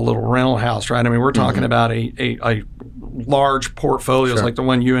a single little rental house, right? I mean, we're talking about a large portfolios like the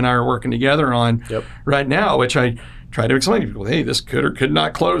one you and I are working together on right now, which I try to explain to people, hey, this could or could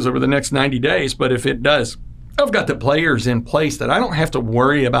not close over the next 90 days, but if it does, I've got the players in place that I don't have to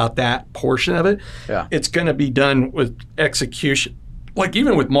worry about that portion of it. Yeah. It's going to be done with execution. Like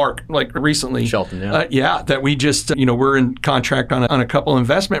even with Mark, like recently. Shelton, that we just, we're in contract on a couple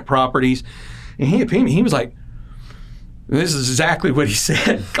investment properties, and he was like, this is exactly what he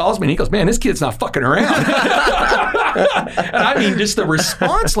said. Calls me and he goes, man, this kid's not fucking around. And I mean, just the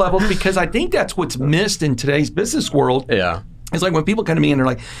response level, because I think that's what's missed in today's business world. Yeah. It's like when people come to me and they're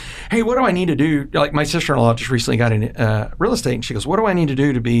like, hey, what do I need to do? Like my sister-in-law just recently got in real estate, and she goes, what do I need to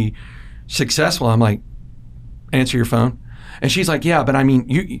do to be successful? I'm like, answer your phone. And she's like, yeah, but I mean,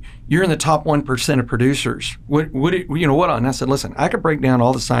 you're in the top 1% of producers. What? And I said, listen, I could break down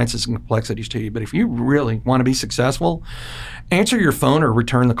all the sciences and complexities to you, but if you really want to be successful, answer your phone or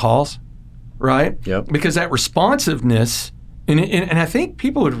return the calls, right? Yep. Because that responsiveness And I think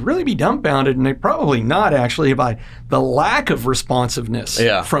people would really be dumbfounded, and they probably not actually, by the lack of responsiveness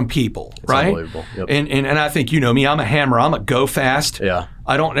from people, it's right? Unbelievable. Yep. And I think, you know me, I'm a hammer. I'm a go fast. Yeah.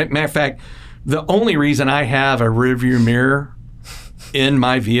 I don't, matter of fact, the only reason I have a rearview mirror in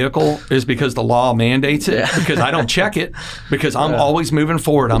my vehicle is because the law mandates it, because I don't check it, because I'm always moving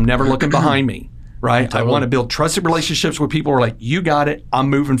forward. I'm never looking behind me. Right? Totally. I want to build trusted relationships with people who are like, you got it, I'm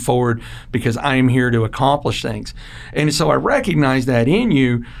moving forward because I am here to accomplish things. And so I recognize that in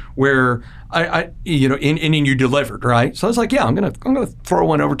you, where I you know, and you delivered, right? So I was like, yeah, I'm gonna throw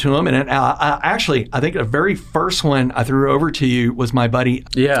one over to him. And I think the very first one I threw over to you was my buddy.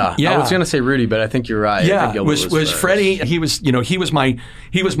 Yeah. I was gonna say Rudy, but I think you're right. Yeah, I think was Freddie. He was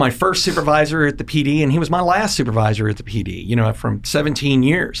my first supervisor at the PD, and he was my last supervisor at the PD. You know, from 17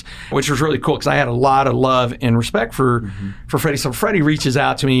 years, which was really cool because I had a lot of love and respect for Freddie. So Freddie reaches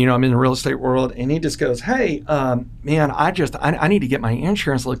out to me. You know, I'm in the real estate world, and he just goes, "Hey, man, I need to get my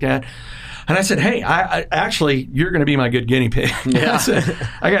insurance looked at." And I said, hey, I actually, you're going to be my good guinea pig. Yeah.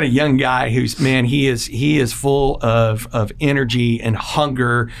 I got a young guy who's, man, he is full of energy and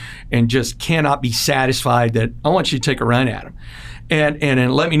hunger and just cannot be satisfied, that I want you to take a run at him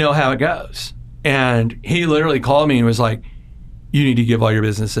and let me know how it goes. And he literally called me and was like, you need to give all your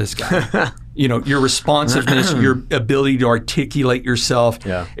business to this guy. You know, your responsiveness, your ability to articulate yourself.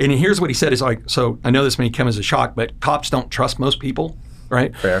 Yeah. And here's what he said is like, so I know this may come as a shock, but cops don't trust most people.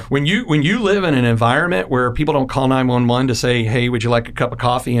 Right. Fair. When you live in an environment where people don't call 911 to say, hey, would you like a cup of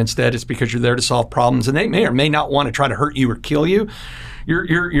coffee? Instead, it's because you're there to solve problems, and they may or may not want to try to hurt you or kill you.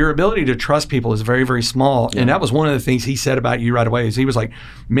 Your ability to trust people is very, very small. Yeah. And that was one of the things he said about you right away. Is he was like,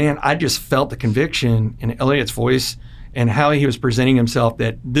 man, I just felt the conviction in Elliot's voice and how he was presenting himself,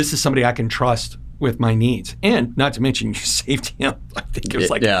 that this is somebody I can trust with my needs. And not to mention, you saved him. I think it was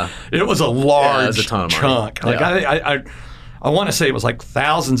like, it was a large chunk. Like I want to say it was like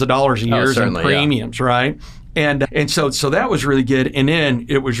thousands of dollars a year in premiums, right? And so that was really good. And then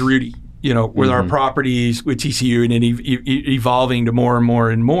it was Rudy, you know, with our properties with TCU, and then evolving to more and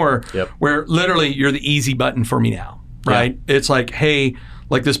more and more, where literally you're the easy button for me now, right? Yeah. It's like, hey,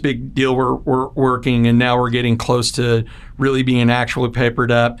 like this big deal we're working, and now we're getting close to really being actually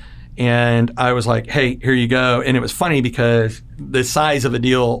papered up. And I was like, hey, here you go. And it was funny because the size of a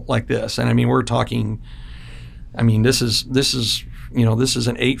deal like this, and I mean, we're talking, I mean, this is an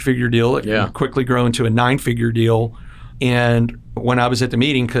 8-figure deal. It can quickly grow into a 9-figure deal. And when I was at the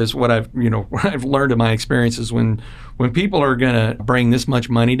meeting, because what I've learned in my experience is when people are going to bring this much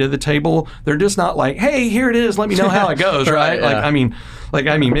money to the table, they're just not like, hey, here it is, let me know how it goes, right? Yeah. I mean,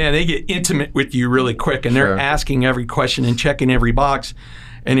 man, they get intimate with you really quick, and they're asking every question and checking every box.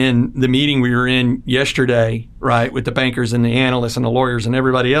 And in the meeting we were in yesterday, right, with the bankers and the analysts and the lawyers and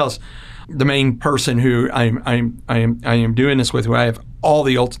everybody else, the main person who I am doing this with, who I have all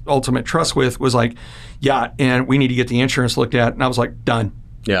the ultimate trust with, was like, yeah, and we need to get the insurance looked at. And I was like, done.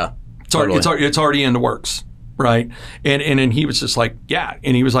 Yeah, it's already in the works, right? And then he was just like, yeah,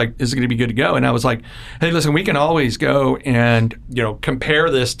 and he was like, is it going to be good to go? And I was like, hey, listen, we can always go and compare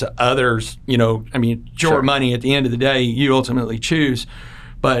this to others. I mean, your money at the end of the day, you ultimately choose.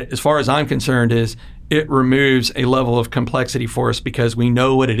 But as far as I'm concerned, it removes a level of complexity for us because we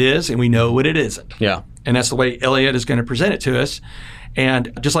know what it is and we know what it isn't. Yeah. And that's the way Elliot is going to present it to us.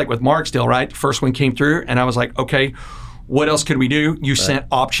 And just like with Mark's deal, right? The first one came through and I was like, okay, what else could we do? You sent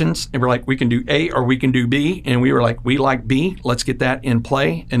options and we're like, we can do A or we can do B. And we were like, we like B. Let's get that in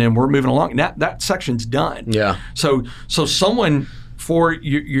play. And then we're moving along. And that section's done. Yeah. So someone for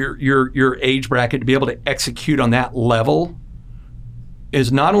your age bracket to be able to execute on that level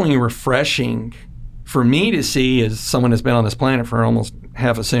is not only refreshing for me to see as someone that's been on this planet for almost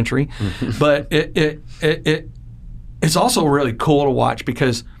half a century, but it's also really cool to watch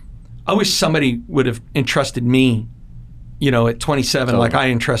because I wish somebody would have entrusted me, at 27, like I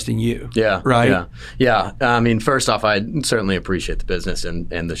entrusted you. Yeah. Right? Yeah. I mean, first off, I certainly appreciate the business and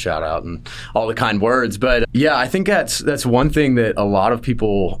the shout out and all the kind words. But yeah, I think that's one thing that a lot of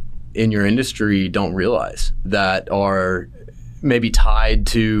people in your industry don't realize, that are maybe tied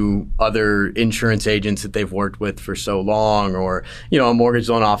to other insurance agents that they've worked with for so long, or, a mortgage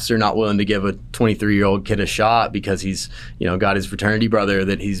loan officer not willing to give a 23-year-old kid a shot because he's, got his fraternity brother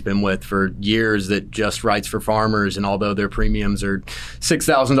that he's been with for years that just writes for farmers. And although their premiums are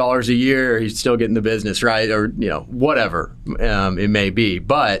 $6,000 a year, he's still getting the business, right? Or, whatever it may be.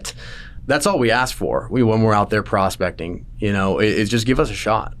 But that's all we ask for when we're out there prospecting, is just give us a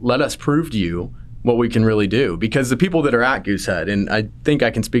shot. Let us prove to you what we can really do, because the people that are at Goosehead, and I think I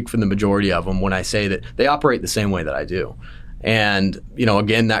can speak for the majority of them when I say that they operate the same way that I do. And,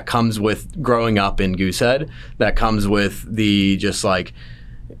 again, that comes with growing up in Goosehead. That comes with the just like,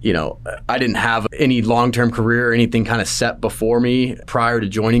 I didn't have any long-term career or anything kind of set before me prior to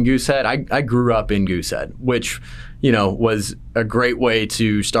joining Goosehead. I grew up in Goosehead, which, was a great way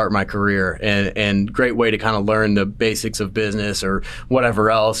to start my career and great way to kind of learn the basics of business or whatever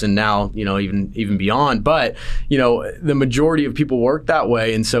else. And now, even beyond. But, the majority of people work that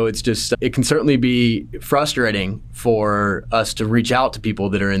way. And so it's just, it can certainly be frustrating for us to reach out to people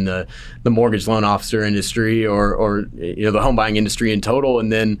that are in the mortgage loan officer industry or the home buying industry in total.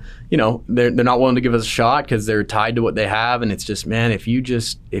 And then, they're not willing to give us a shot because they're tied to what they have. And it's just, man, if you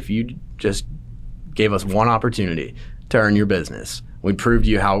just gave us one opportunity to earn your business, we'd prove to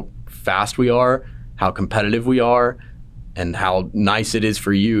you how fast we are, how competitive we are, and how nice it is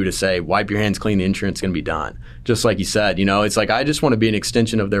for you to say, wipe your hands clean, the insurance is going to be done. Just like you said, it's like, I just want to be an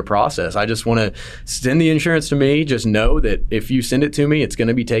extension of their process. I just want to send the insurance to me. Just know that if you send it to me, it's going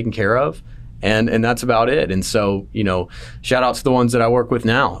to be taken care of. And that's about it. And so, shout out to the ones that I work with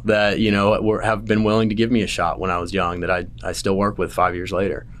now that, have been willing to give me a shot when I was young that I still work with 5 years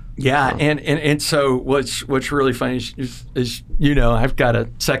later. Yeah, and so what's really funny is I've got a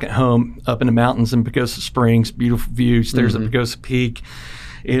second home up in the mountains in Pagosa Springs, beautiful views. There's a Pagosa Peak.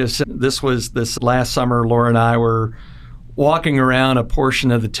 This last summer, Laura and I were walking around a portion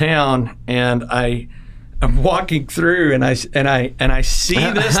of the town, and I'm walking through and I see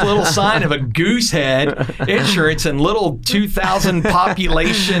this little sign of a Goosehead insurance and little 2,000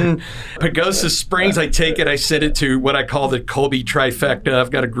 population Pagosa Springs. I take it, I send it to what I call the Colby trifecta.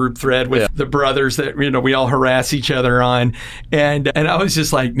 I've got a group thread with the brothers that we all harass each other on, and I was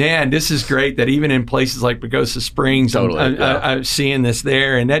just like, man, this is great that even in places like Pagosa Springs, I'm seeing this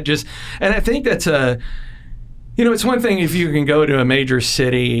there, and I think that's a. It's one thing if you can go to a major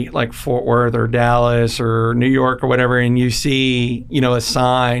city like Fort Worth or Dallas or New York or whatever, and you see, a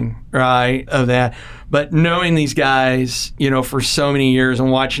sign, right, of that. But knowing these guys, for so many years and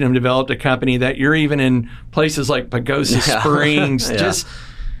watching them develop a company that you're even in places like Pagosa Springs, just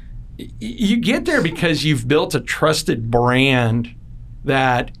you get there because you've built a trusted brand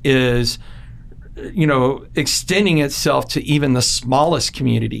that is extending itself to even the smallest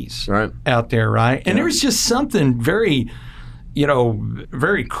communities out there, right? And there's just something very,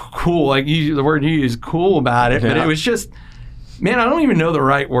 very cool, like the word you use, cool about it. But it was just, man, I don't even know the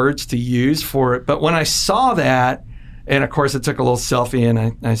right words to use for it. But when I saw that, and of course I took a little selfie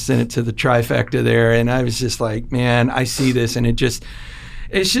and I sent it to the trifecta there, and I was just like, man, I see this, and it's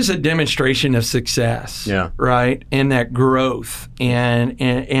just a demonstration of success, right? And that growth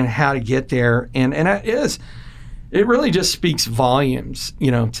and how to get there. And it really just speaks volumes,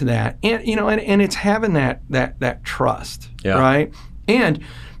 to that. And, and it's having that trust, right? And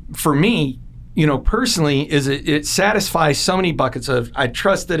for me, personally, it satisfies so many buckets of, I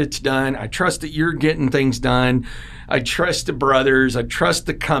trust that it's done. I trust that you're getting things done. I trust the brothers. I trust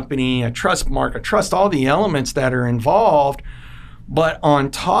the company. I trust Mark. I trust all the elements that are involved. But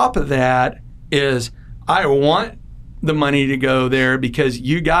on top of that is I want the money to go there because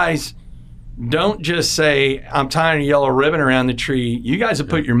you guys don't just say, I'm tying a yellow ribbon around the tree. You guys have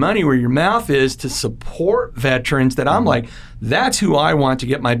put your money where your mouth is to support veterans that I'm like, that's who I want to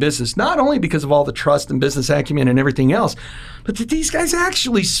get my business. Not only because of all the trust and business acumen and everything else, but that these guys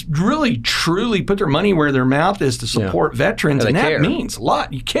actually really, truly put their money where their mouth is to support veterans. And that means a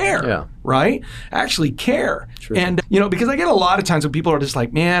lot. You care, right? Actually care. True. And, because I get a lot of times when people are just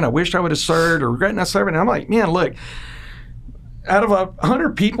like, man, I wish I would have served or regret not serving. And I'm like, man, look, out of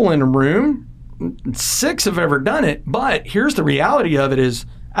 100 people in a room, 6 have ever done it. But here's the reality of it is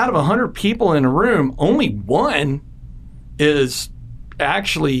out of 100 people in a room, only 1 is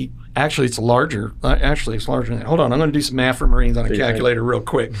actually it's larger. Actually, it's larger than that. Hold on. I'm going to do some math for Marines on a calculator real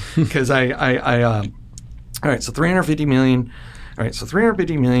quick because all right, so 350 million. All right, so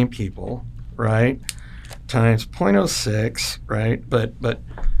 350 million people, right, times 0.06, right? But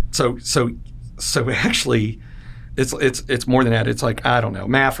so actually it's more than that. It's like, I don't know,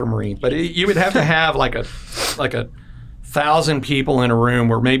 math for Marines, but you would have to have like a 1,000 people in a room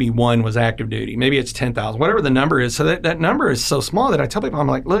where maybe 1 was active duty. Maybe it's 10,000, whatever the number is. So that number is so small that I tell people, I'm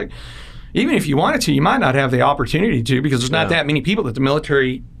like, look, even if you wanted to, you might not have the opportunity to because there's not that many people that the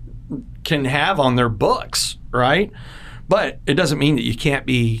military can have on their books, right? But it doesn't mean that you can't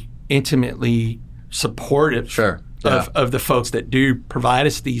be intimately supportive of the folks that do provide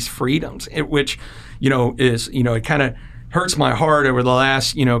us these freedoms, which, is, it kind of hurts my heart over the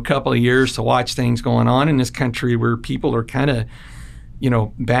last, couple of years to watch things going on in this country where people are kind of,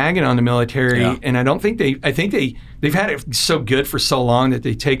 bagging on the military. Yeah. And I think they've had it so good for so long that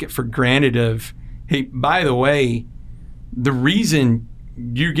they take it for granted of, hey, by the way, the reason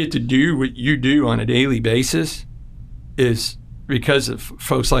you get to do what you do on a daily basis is because of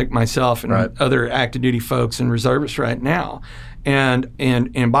folks like myself and other active duty folks and reservists right now.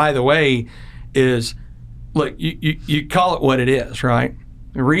 And by the way, is look, you call it what it is, right?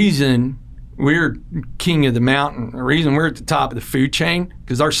 The reason we're king of the mountain, the reason we're at the top of the food chain,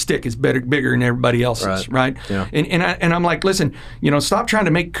 because our stick is bigger than everybody else's, right? Yeah. And I'm like, listen, stop trying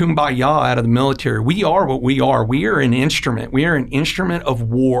to make kumbaya out of the military. We are what we are. We are an instrument. We are an instrument of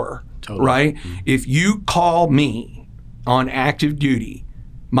war, right? Mm-hmm. If you call me on active duty,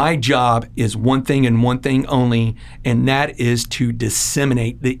 my job is one thing and one thing only, and that is to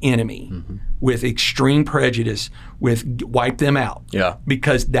disseminate the enemy with extreme prejudice, with wipe them out. Yeah.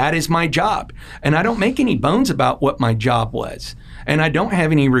 Because that is my job. And I don't make any bones about what my job was. And I don't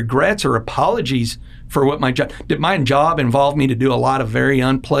have any regrets or apologies for what my job. Did my job involve me to do a lot of very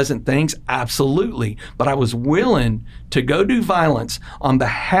unpleasant things? Absolutely. But I was willing to go do violence on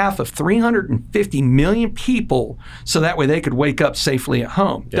behalf of 350 million people so that way they could wake up safely at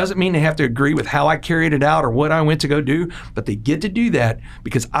home. Yeah. Doesn't mean they have to agree with how I carried it out or what I went to go do, but they get to do that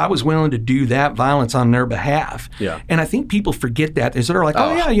because I was willing to do that violence on their behalf. Yeah. And I think people forget that. They're like,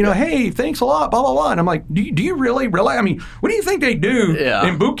 hey, thanks a lot, blah, blah, blah. And I'm like, do you really? I mean, what do you think they do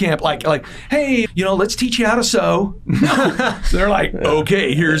in boot camp? Like, hey, let's teach you how to sew. No. So they're like,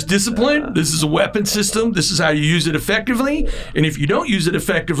 okay, here's discipline. This is a weapon system. This is how you use it effectively. And if you don't use it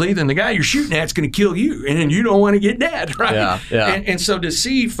effectively, then the guy you're shooting at is going to kill you. And you don't want to get dead, right? Yeah, yeah. And so to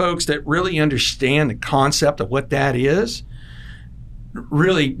see folks that really understand the concept of what that is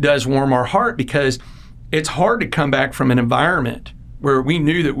really does warm our heart, because it's hard to come back from an environment where we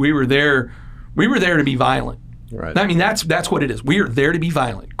knew that we were there to be violent. Right. I mean, that's what it is. We are there to be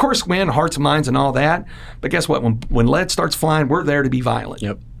violent. Of course, win hearts and minds and all that. But guess what? When lead starts flying, we're there to be violent.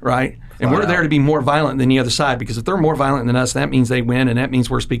 Yep. Right? And we're there to be more violent than the other side, because if they're more violent than us, that means they win, and that means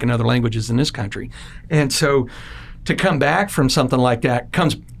we're speaking other languages in this country. And so to come back from something like that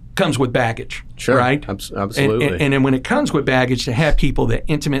comes with baggage. Sure. Right? Absolutely. And then when it comes with baggage, to have people that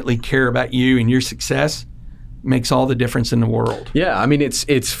intimately care about you and your success makes all the difference in the world. Yeah, I mean,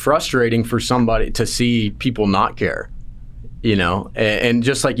 it's frustrating for somebody to see people not care, and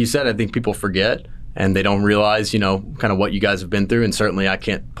just like you said, I think people forget and they don't realize, kind of what you guys have been through. And certainly I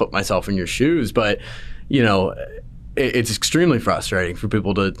can't put myself in your shoes, but, it's extremely frustrating for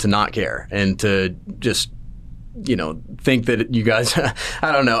people to not care and to just, think that you guys,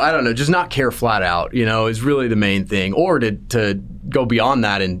 I don't know, just not care flat out, is really the main thing, or to go beyond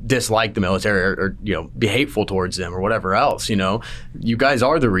that and dislike the military or be hateful towards them or whatever else. You guys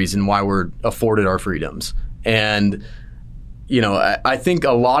are the reason why we're afforded our freedoms. And, I think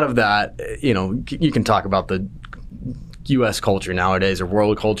a lot of that, you can talk about the U.S. culture nowadays or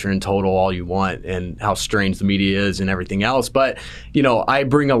world culture in total all you want and how strange the media is and everything else. But, I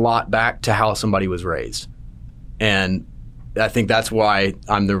bring a lot back to how somebody was raised. And I think that's why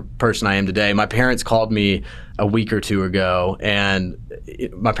I'm the person I am today. My parents called me a week or two ago, and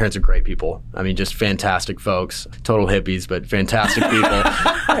my parents are great people. I mean, just fantastic folks, total hippies, but fantastic people.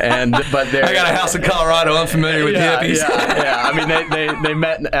 I got a house in Colorado. I'm familiar with hippies. Yeah. I mean, they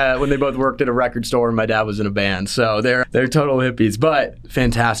met when they both worked at a record store, and my dad was in a band. So they're total hippies, but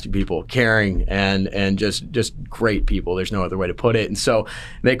fantastic people, caring and just great people. There's no other way to put it. And so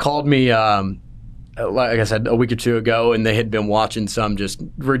they called me. Like I said, a week or two ago, and they had been watching some just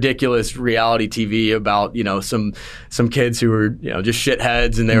ridiculous reality TV about, some kids who were, just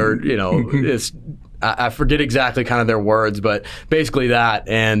shitheads, and they were, I forget exactly kind of their words, but basically that.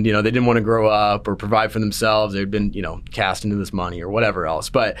 And, they didn't want to grow up or provide for themselves. They'd been, cast into this money or whatever else.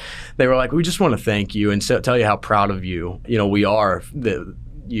 But they were like, we just want to thank you and tell you how proud of you, we are that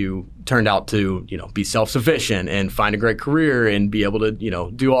you turned out to, be self-sufficient and find a great career and be able to,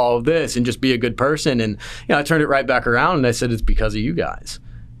 do all of this and just be a good person. And, I turned it right back around and I said, it's because of you guys.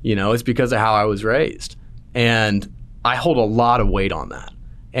 It's because of how I was raised. And I hold a lot of weight on that.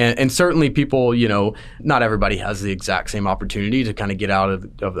 And certainly people, not everybody has the exact same opportunity to kind of get out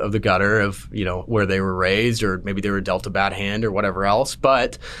of the gutter of, where they were raised, or maybe they were dealt a bad hand or whatever else.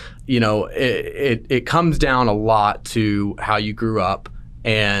 But, it comes down a lot to how you grew up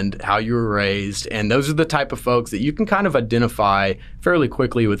and how you were raised. And those are the type of folks that you can kind of identify fairly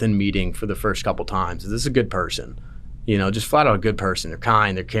quickly within meeting for the first couple times. This is a good person, just flat out a good person. They're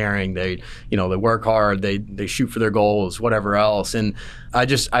kind, they're caring, they work hard, they shoot for their goals, whatever else. And I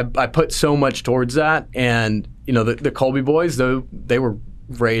put so much towards that. And, the Colby boys, though, they were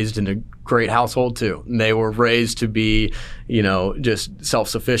raised in a great household too. And they were raised to be, just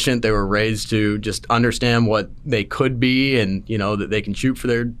self-sufficient. They were raised to just understand what they could be, and that they can shoot for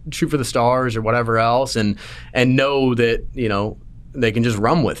the stars or whatever else, and know that they can just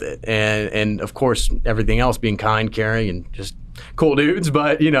run with it. And of course, everything else being kind, caring, and just cool dudes.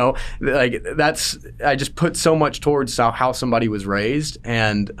 But I just put so much towards how somebody was raised,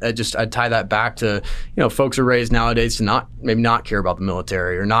 and I tie that back to folks are raised nowadays to maybe not care about the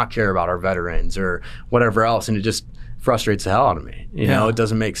military or not care about our veterans or whatever else, and it just frustrates the hell out of me. It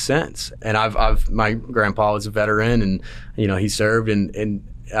doesn't make sense. And my grandpa was a veteran, and he served, and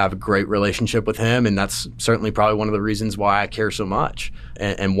I have a great relationship with him, and that's certainly probably one of the reasons why I care so much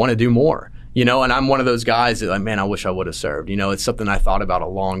and want to do more. And I'm one of those guys that I wish I would have served. It's something I thought about a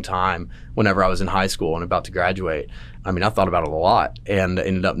long time whenever I was in high school and about to graduate. I thought about it a lot and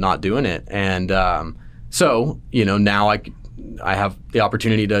ended up not doing it. And so, now I have the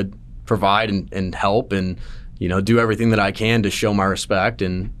opportunity to provide and help and, do everything that I can to show my respect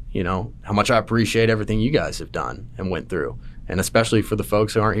and, how much I appreciate everything you guys have done and went through, and especially for the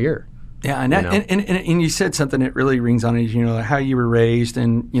folks who aren't here. Yeah, and you said something that really rings on it, how you were raised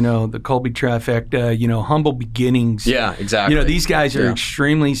and, the Colby trifecta, humble beginnings. Yeah, exactly. These guys are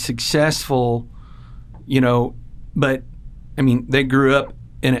extremely successful, but, they grew up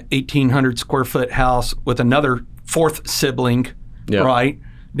in an 1,800 square foot house with another fourth sibling, right?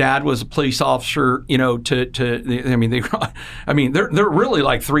 Dad was a police officer, they're really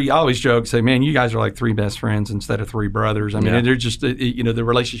like three. I always joke, say, man, you guys are like three best friends instead of three brothers. They're just, the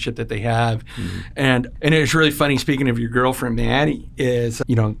relationship that they have. Mm-hmm. And it's really funny, speaking of your girlfriend, Maddie, is,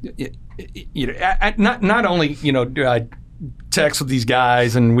 not only, do I text with these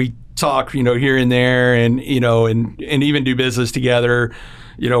guys and we talk, here and there and, and even do business together,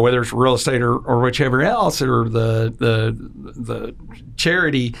 whether it's real estate or whichever else, or the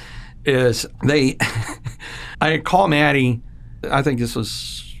charity is I call Maddie, I think it's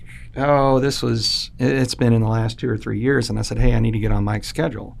been in the last 2 or 3 years. And I said, hey, I need to get on Mike's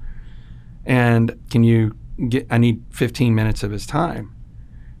schedule. And I need 15 minutes of his time.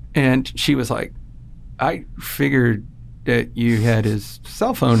 And she was like, I figured that you had his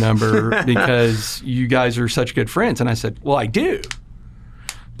cell phone number because you guys are such good friends. And I said, well, I do.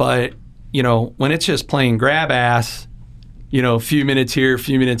 But, when it's just playing grab ass, a few minutes here, a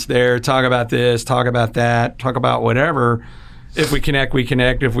few minutes there, talk about this, talk about that, talk about whatever. If we connect, we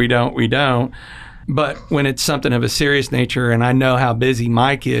connect. If we don't, we don't. But when it's something of a serious nature, and I know how busy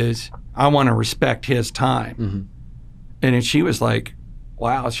Mike is, I want to respect his time. Mm-hmm. And then she was like,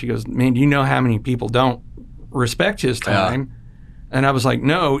 wow. She goes, man, do you know how many people don't respect his time? And I was like,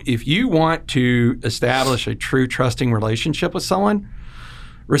 no, if you want to establish a true trusting relationship with someone,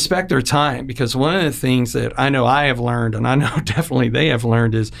 respect their time. Because one of the things that I know I have learned, and I know definitely they have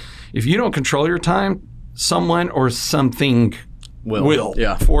learned, is if you don't control your time, someone or something will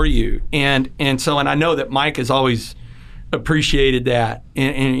for you. And I know that Mike has always appreciated that.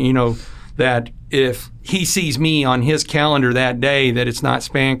 And that if he sees me on his calendar that day, that it's not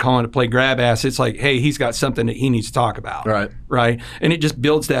spam calling to play grab ass, it's like, hey, he's got something that he needs to talk about. Right. And it just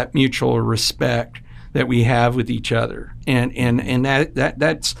builds that mutual respect that we have with each other. And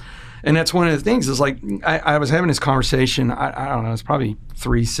that's one of the things is like, I was having this conversation, I don't know, it's probably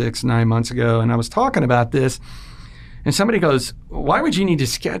 3, 6, 9 months ago. And I was talking about this and somebody goes, why would you need to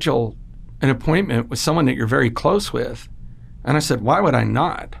schedule an appointment with someone that you're very close with? And I said, why would I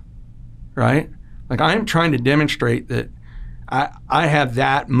not? Right? Like, I am trying to demonstrate that I have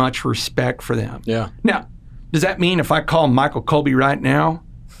that much respect for them. Yeah. Now, does that mean if I call Michael Colby right now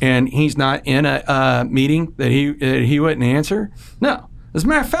and he's not in a meeting that he wouldn't answer? No. As a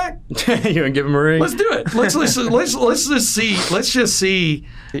matter of fact, you want to give him a ring? Let's do it. Let's just see.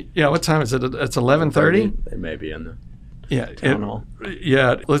 Yeah, what time is it? It's 11:30. They may be in the town hall.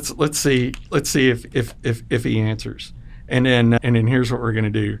 Yeah. Let's see. Let's see if he answers. And then here's what we're going to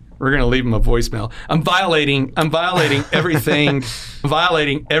do. We're going to leave him a voicemail. I'm violating everything.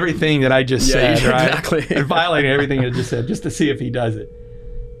 Violating everything that I just said. Right? Exactly. I'm violating everything I just said, just to see if he does it.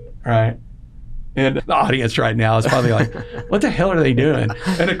 Right. And the audience right now is probably like, what the hell are they doing?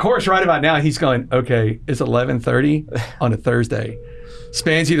 And of course, right about now, he's going, okay, it's 11:30 on a Thursday.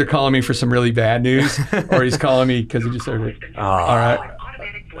 Span's either calling me for some really bad news or he's calling me because he just heard it. All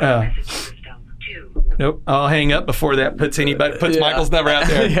right. Nope. I'll hang up before that puts Michael's number out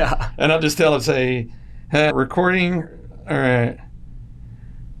there. Yeah. And I'll just tell him, say, recording. All right.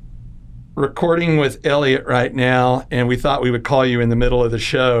 Recording with Elliot right now, and we thought we would call you in the middle of the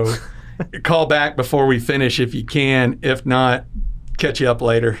show. Call back before we finish if you can. If not, catch you up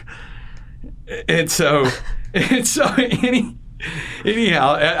later. And so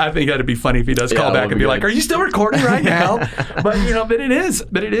Anyhow, I think that'd be funny if he does call back and be like, "Are you still recording right now?" But it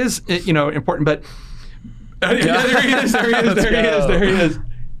is important. But there he is.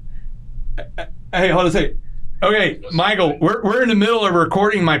 Hey, hold on a second. Okay, Michael, we're in the middle of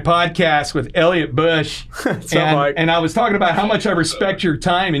recording my podcast with Elliot Bush, and I was talking about how much I respect your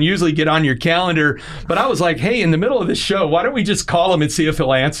time and usually get on your calendar, but I was like, hey, in the middle of the show, why don't we just call him and see if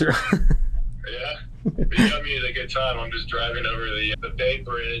he'll answer? Yeah, you got me at a good time. I'm just driving over the Bay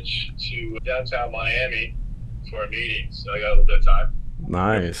Bridge to downtown Miami for a meeting, so I got a little bit of time.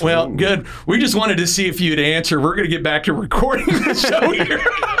 Nice. Well, good. We just wanted to see if you'd answer. We're going to get back to recording the show here.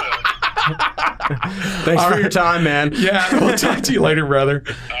 Thanks for your time, man. Yeah, we'll talk to you later, brother.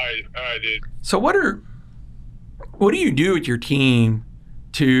 All right, dude. So what do you do with your team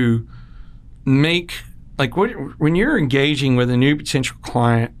to make, like, when you're engaging with a new potential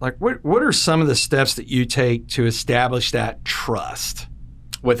client, like what are some of the steps that you take to establish that trust?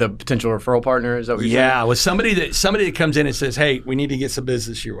 With a potential referral partner, is that what you're saying? Yeah, with somebody that comes in and says, hey, we need to get some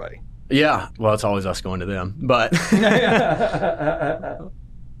business your way. Yeah, well, it's always us going to them. But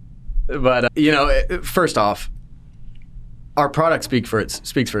first off, our product speaks for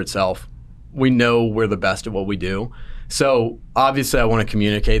itself. We know we're the best at what we do. So obviously I want to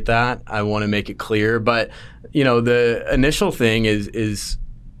communicate that. I want to make it clear. But, the initial thing is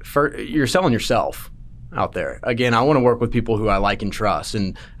you're selling yourself out there. Again, I want to work with people who I like and trust.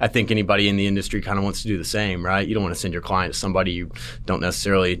 And I think anybody in the industry kind of wants to do the same, right? You don't want to send your client to somebody you don't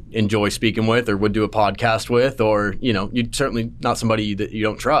necessarily enjoy speaking with or would do a podcast with, or, you're certainly not somebody that you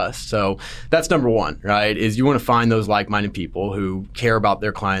don't trust. So that's number one, right? Is you want to find those like-minded people who care about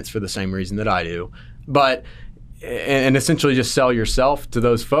their clients for the same reason that I do. And essentially just sell yourself to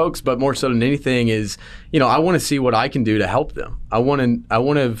those folks. But more so than anything is, I want to see what I can do to help them. I want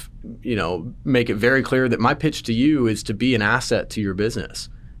to, make it very clear that my pitch to you is to be an asset to your business,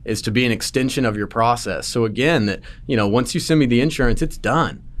 is to be an extension of your process. So again, that, once you send me the insurance, it's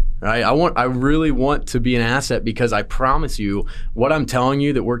done, right? I really want to be an asset because I promise you what I'm telling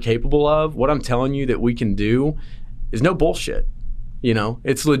you that we're capable of, what I'm telling you that we can do is no bullshit.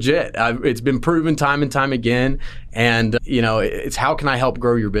 It's legit. It's been proven time and time again. And, it's how can I help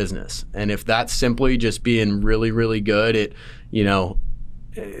grow your business? And if that's simply just being really, really good at,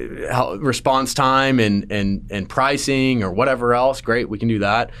 response time and pricing or whatever else, great, we can do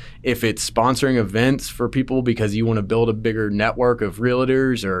that. If it's sponsoring events for people because you want to build a bigger network of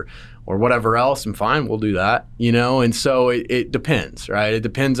realtors or whatever else, and fine, we'll do that, and so it depends, right? It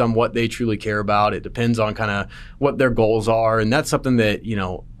depends on what they truly care about. It depends on kind of what their goals are, and that's something that,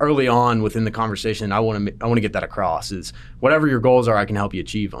 early on within the conversation, I want to get that across is whatever your goals are, I can help you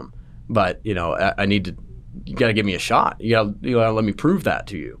achieve them. But, you got to give me a shot. You got to let me prove that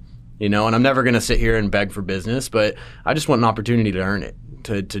to you, and I'm never going to sit here and beg for business, but I just want an opportunity to earn it,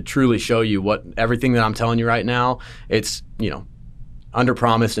 to truly show you what everything that I'm telling you right now, it's, under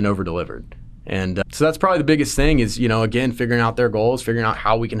promised and over delivered. And so that's probably the biggest thing is, again, figuring out their goals, figuring out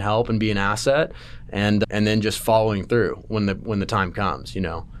how we can help and be an asset, and then just following through when the time comes,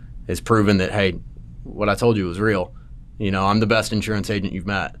 is proven that, hey, what I told you was real. I'm the best insurance agent you've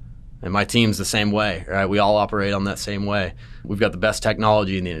met. And my team's the same way, right? We all operate on that same way. We've got the best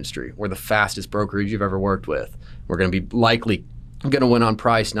technology in the industry. We're the fastest brokerage you've ever worked with. We're going to be likely going to win on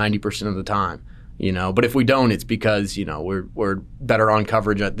price 90% of the time. But if we don't, it's because, we're better on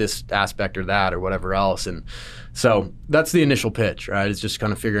coverage at this aspect or that or whatever else. And so that's the initial pitch, right? It's just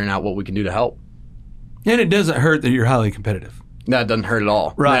kind of figuring out what we can do to help. And it doesn't hurt that you're highly competitive. That doesn't hurt at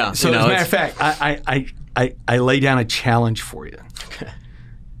all. Right. Yeah, so as a matter of fact, I lay down a challenge for you. Okay.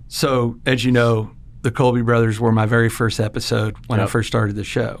 So as you know, the Colby Brothers were my very first episode when I first started the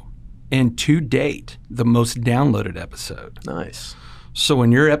show. And to date, the most downloaded episode. Nice. So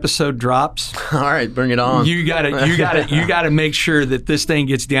when your episode drops, all right, bring it on. You gotta make sure that this thing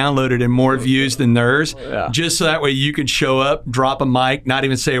gets downloaded and more views than theirs. Yeah. Just so that way you can show up, drop a mic, not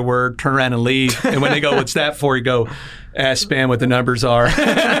even say a word, turn around and leave. And when they go, "What's that for?" You go, "Ask Span what the numbers are."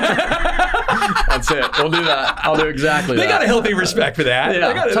 That's it. We'll do that. I'll do exactly that. They got a healthy respect for that.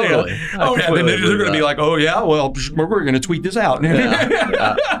 Yeah, totally. Oh yeah, they're going to be like, "Oh yeah, well, we're going to tweet this out."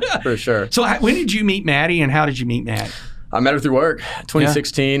 Yeah, for sure. So when did you meet Maddie, and how did you meet Maddie? I met her through work,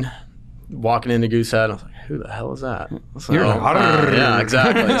 2016, walking into Goosehead. I was like, who the hell is that? Yeah,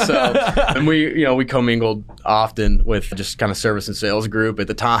 exactly. So, and we commingled often with just kind of service and sales group at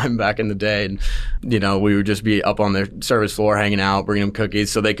the time back in the day. And, we would just be up on their service floor hanging out, bringing them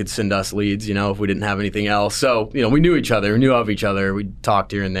cookies so they could send us leads, if we didn't have anything else. So, we knew each other, we knew of each other. We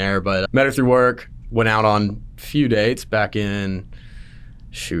talked here and there, but met her through work, went out on a few dates back in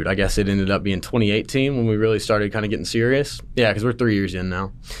shoot, I guess it ended up being 2018 when we really started kind of getting serious. Yeah, because we're 3 years in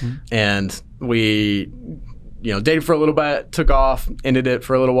now. Mm-hmm. And we, dated for a little bit, took off, ended it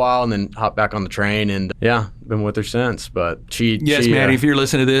for a little while, and then hopped back on the train. And yeah, been with her since. But Yes, Maddie, if you're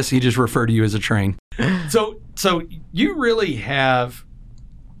listening to this, he just referred to you as a train. So you really have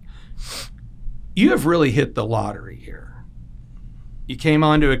really hit the lottery here. You came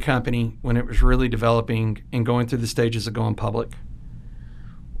onto a company when it was really developing and going through the stages of going public,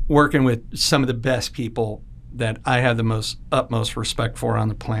 working with some of the best people that I have the utmost respect for on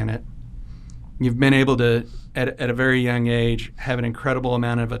the planet. You've been able to, at a very young age, have an incredible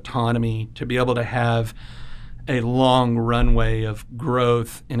amount of autonomy to be able to have a long runway of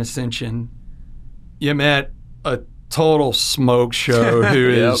growth and ascension. You met a total smoke show who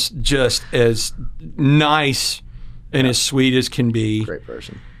is just as nice and as sweet as can be. Great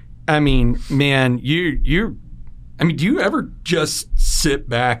person. I mean, man, do you ever just sit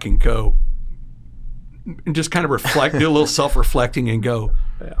back and go and just kind of reflect, do a little self-reflecting and go,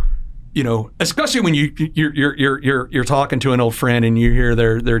 especially when you're talking to an old friend and you hear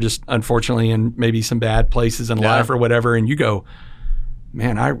they're just unfortunately in maybe some bad places in life or whatever, and you go,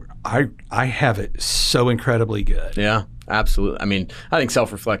 man, I have it so incredibly good. Yeah, absolutely. I mean, I think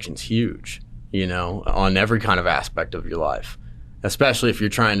self-reflection's huge, on every kind of aspect of your life, especially if you're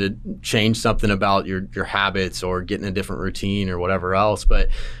trying to change something about your habits or getting a different routine or whatever else. But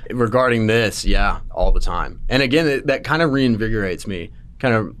regarding this, all the time. And again, that kind of reinvigorates me,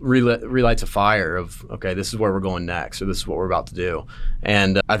 kind of relights a fire of, okay, this is where we're going next, or this is what we're about to do.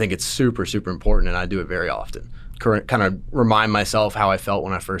 And I think it's super, super important, and I do it very often. Kind of remind myself how I felt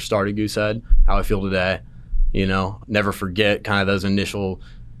when I first started Goosehead, how I feel today, never forget kind of those initial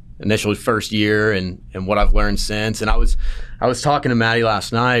first year and what I've learned since. And I was talking to Maddie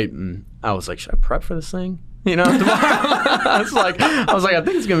last night, and I was like, should I prep for this thing? Tomorrow. I was like, I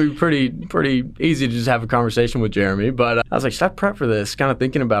think it's gonna be pretty easy to just have a conversation with Jeremy. But I was like, should I prep for this? Kind of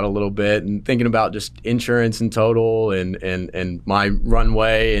thinking about it a little bit and thinking about just insurance in total and my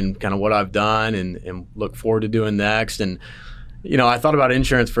runway and kind of what I've done and look forward to doing next. And I thought about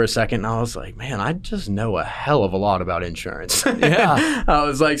insurance for a second, and I was like, man, I just know a hell of a lot about insurance. Yeah. I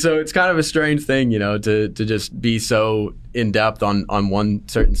was like, so it's kind of a strange thing, to just be so in depth on one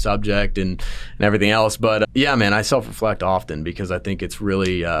certain subject and everything else. But yeah, man, I self-reflect often because I think it's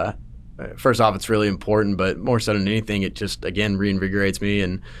really, first off, it's really important, but more so than anything, it just, again, reinvigorates me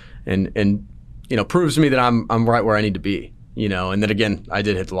and proves to me that I'm right where I need to be. And then again, I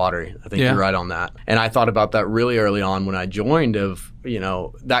did hit the lottery. I think you're right on that. And I thought about that really early on when I joined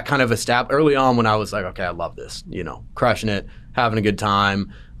that kind of early on when I was like, okay, I love this, crushing it, having a good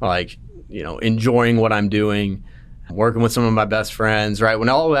time, enjoying what I'm doing, working with some of my best friends, right? When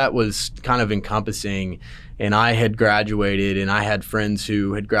all of that was kind of encompassing and I had graduated and I had friends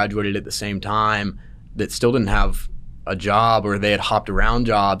who had graduated at the same time that still didn't have a job or they had hopped around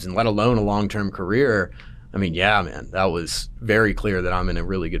jobs and let alone a long-term career. I mean, yeah, man, that was very clear that I'm in a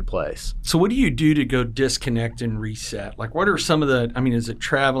really good place. So what do you do to go disconnect and reset? Like, what are some of is it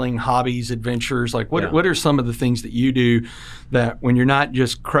traveling, hobbies, adventures? Like, what are some of the things that you do that when you're not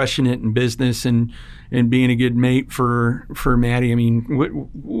just crushing it in business and being a good mate for Maddie? I mean,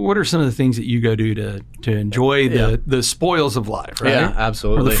 what are some of the things that you go do to enjoy the spoils of life, right? Yeah,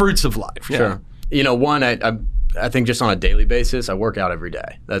 absolutely. Or the fruits of life. Sure. One, I think just on a daily basis, I work out every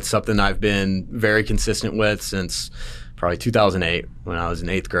day. That's something I've been very consistent with since probably 2008 when I was in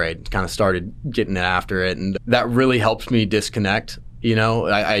 8th grade. Kind of started getting after it, and that really helps me disconnect.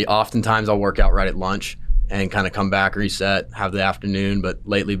 I oftentimes I'll work out right at lunch and kind of come back, reset, have the afternoon, but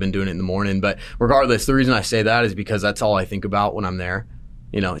lately been doing it in the morning. But regardless, the reason I say that is because that's all I think about when I'm there.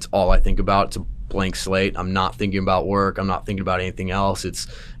 It's all I think about. It's a blank slate. I'm not thinking about work. I'm not thinking about anything else. It's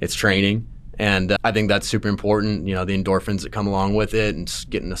training. And I think that's super important, the endorphins that come along with it and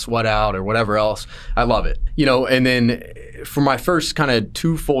getting the sweat out or whatever else. I love it. And then for my first kind of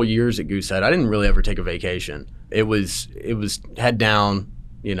 2 full years at Goosehead, I didn't really ever take a vacation. It was head down,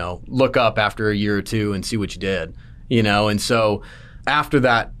 look up after a year or two and see what you did, And so after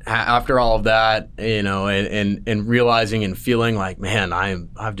all of that, and realizing and feeling like, man,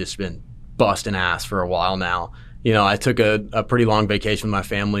 I've just been busting ass for a while now. I took a pretty long vacation with my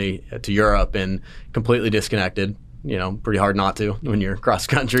family to Europe and completely disconnected. Pretty hard not to when you're cross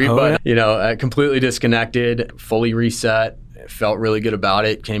country, completely disconnected, fully reset, felt really good about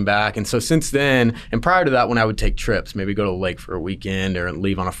it, came back. And so since then, and prior to that, when I would take trips, maybe go to the lake for a weekend or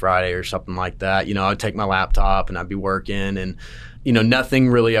leave on a Friday or something like that, I would take my laptop and I'd be working and, nothing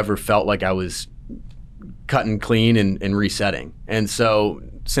really ever felt like I was cutting clean and resetting. And so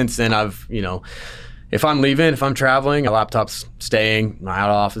since then I've, if I'm leaving, if I'm traveling, my laptop's staying, my out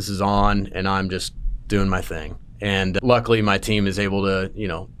office is on, and I'm just doing my thing. And luckily, my team is able to,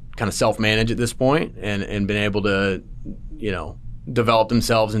 kind of self-manage at this point and been able to, develop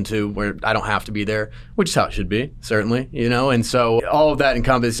themselves into where I don't have to be there, which is how it should be, certainly, And so all of that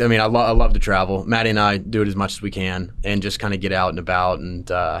encompasses, I love to travel. Maddie and I do it as much as we can and just kind of get out and about. And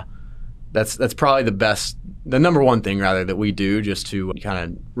that's probably the number one thing, rather, that we do just to kind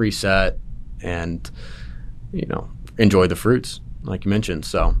of reset and, enjoy the fruits, like you mentioned.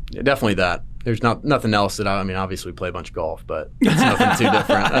 So definitely that. There's nothing else that obviously we play a bunch of golf, but that's nothing too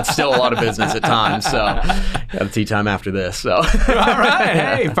different. That's still a lot of business at times. So got a tea time after this. So all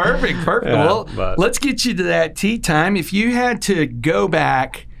right, hey, perfect. Yeah, well, let's get you to that tea time. If you had to go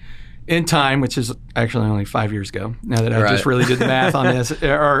back in time, which is actually only 5 years ago, now that I just really did the math on this,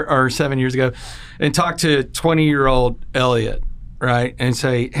 or 7 years ago, and talk to 20-year-old Elliot, right, and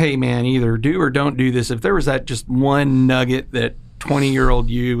say, hey, man, either do or don't do this. If there was that just one nugget that 20-year-old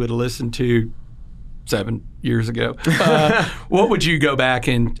you would listen to 7 years ago, what would you go back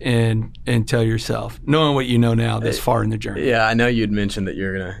and tell yourself, knowing what you know now this far in the journey? Yeah, I know you'd mentioned that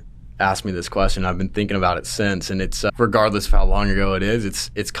you're going to ask me this question. I've been thinking about it since, and it's regardless of how long ago it is,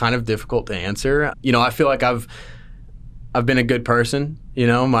 it's kind of difficult to answer. I feel like I've been a good person.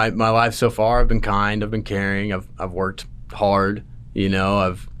 My life so far, I've been kind, I've been caring, I've worked hard.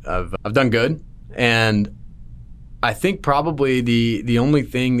 I've done good, and I think probably the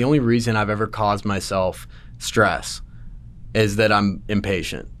only reason I've ever caused myself stress is that I'm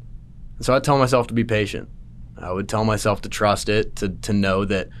impatient. So I tell myself to be patient. I would tell myself to trust it, to know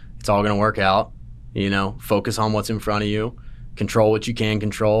that it's all going to work out. Focus on what's in front of you, control what you can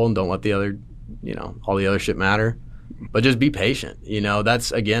control, and don't let the other, all the other shit matter. But just be patient.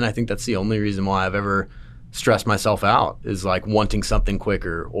 That's, again, I think that's the only reason why I've ever stress myself out, is like wanting something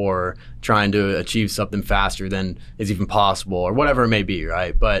quicker or trying to achieve something faster than is even possible, or whatever it may be,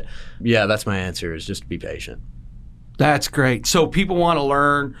 right? But yeah, that's my answer, is just be patient. That's great. So people want to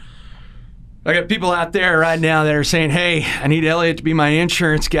learn. I got people out there right now that are saying, hey, I need Elliot to be my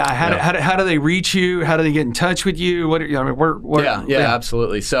insurance guy. How do they reach you? How do they get in touch with you? Yeah,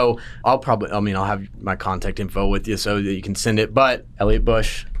 absolutely. So I'll have my contact info with you so that you can send it. But Elliot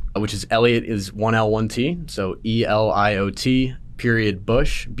Bush, which is Elliot is 1L 1T, so ELIOT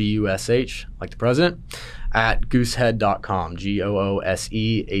Bush, BUSH, like the president, at goosehead.com,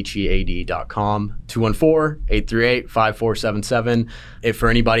 GOOSEHEAD.com, 214-838-5477. If for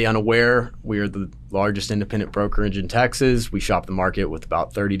anybody unaware, we are the largest independent brokerage in Texas. We shop the market with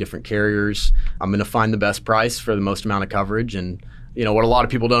about 30 different carriers. I'm going to find the best price for the most amount of coverage. And what a lot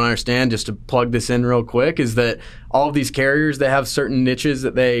of people don't understand, just to plug this in real quick, is that all of these carriers, they have certain niches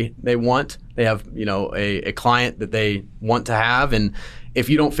that they want. They have, a client that they want to have. And if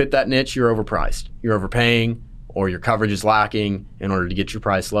you don't fit that niche, you're overpriced. You're overpaying, or your coverage is lacking in order to get your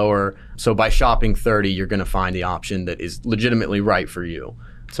price lower. So by shopping 30, you're going to find the option that is legitimately right for you.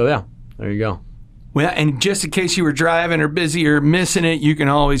 So yeah, there you go. Well, and just in case you were driving or busy or missing it, you can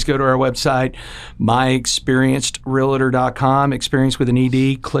always go to our website, myexperiencedrealtor.com, experience with an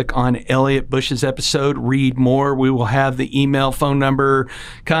ED. Click on Elliot Bush's episode, read more. We will have the email, phone number,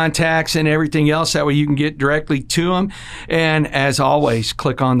 contacts, and everything else. That way you can get directly to them. And as always,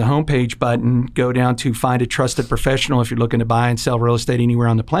 click on the homepage button, go down to Find a Trusted Professional if you're looking to buy and sell real estate anywhere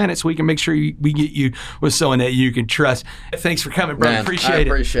on the planet, so we can make sure we get you with someone that you can trust. Thanks for coming, brother. Man, Appreciate it.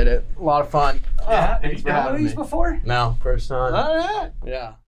 I appreciate it. A lot of fun. Have you done these before? No, first time. All right.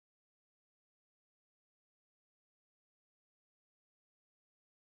 Yeah.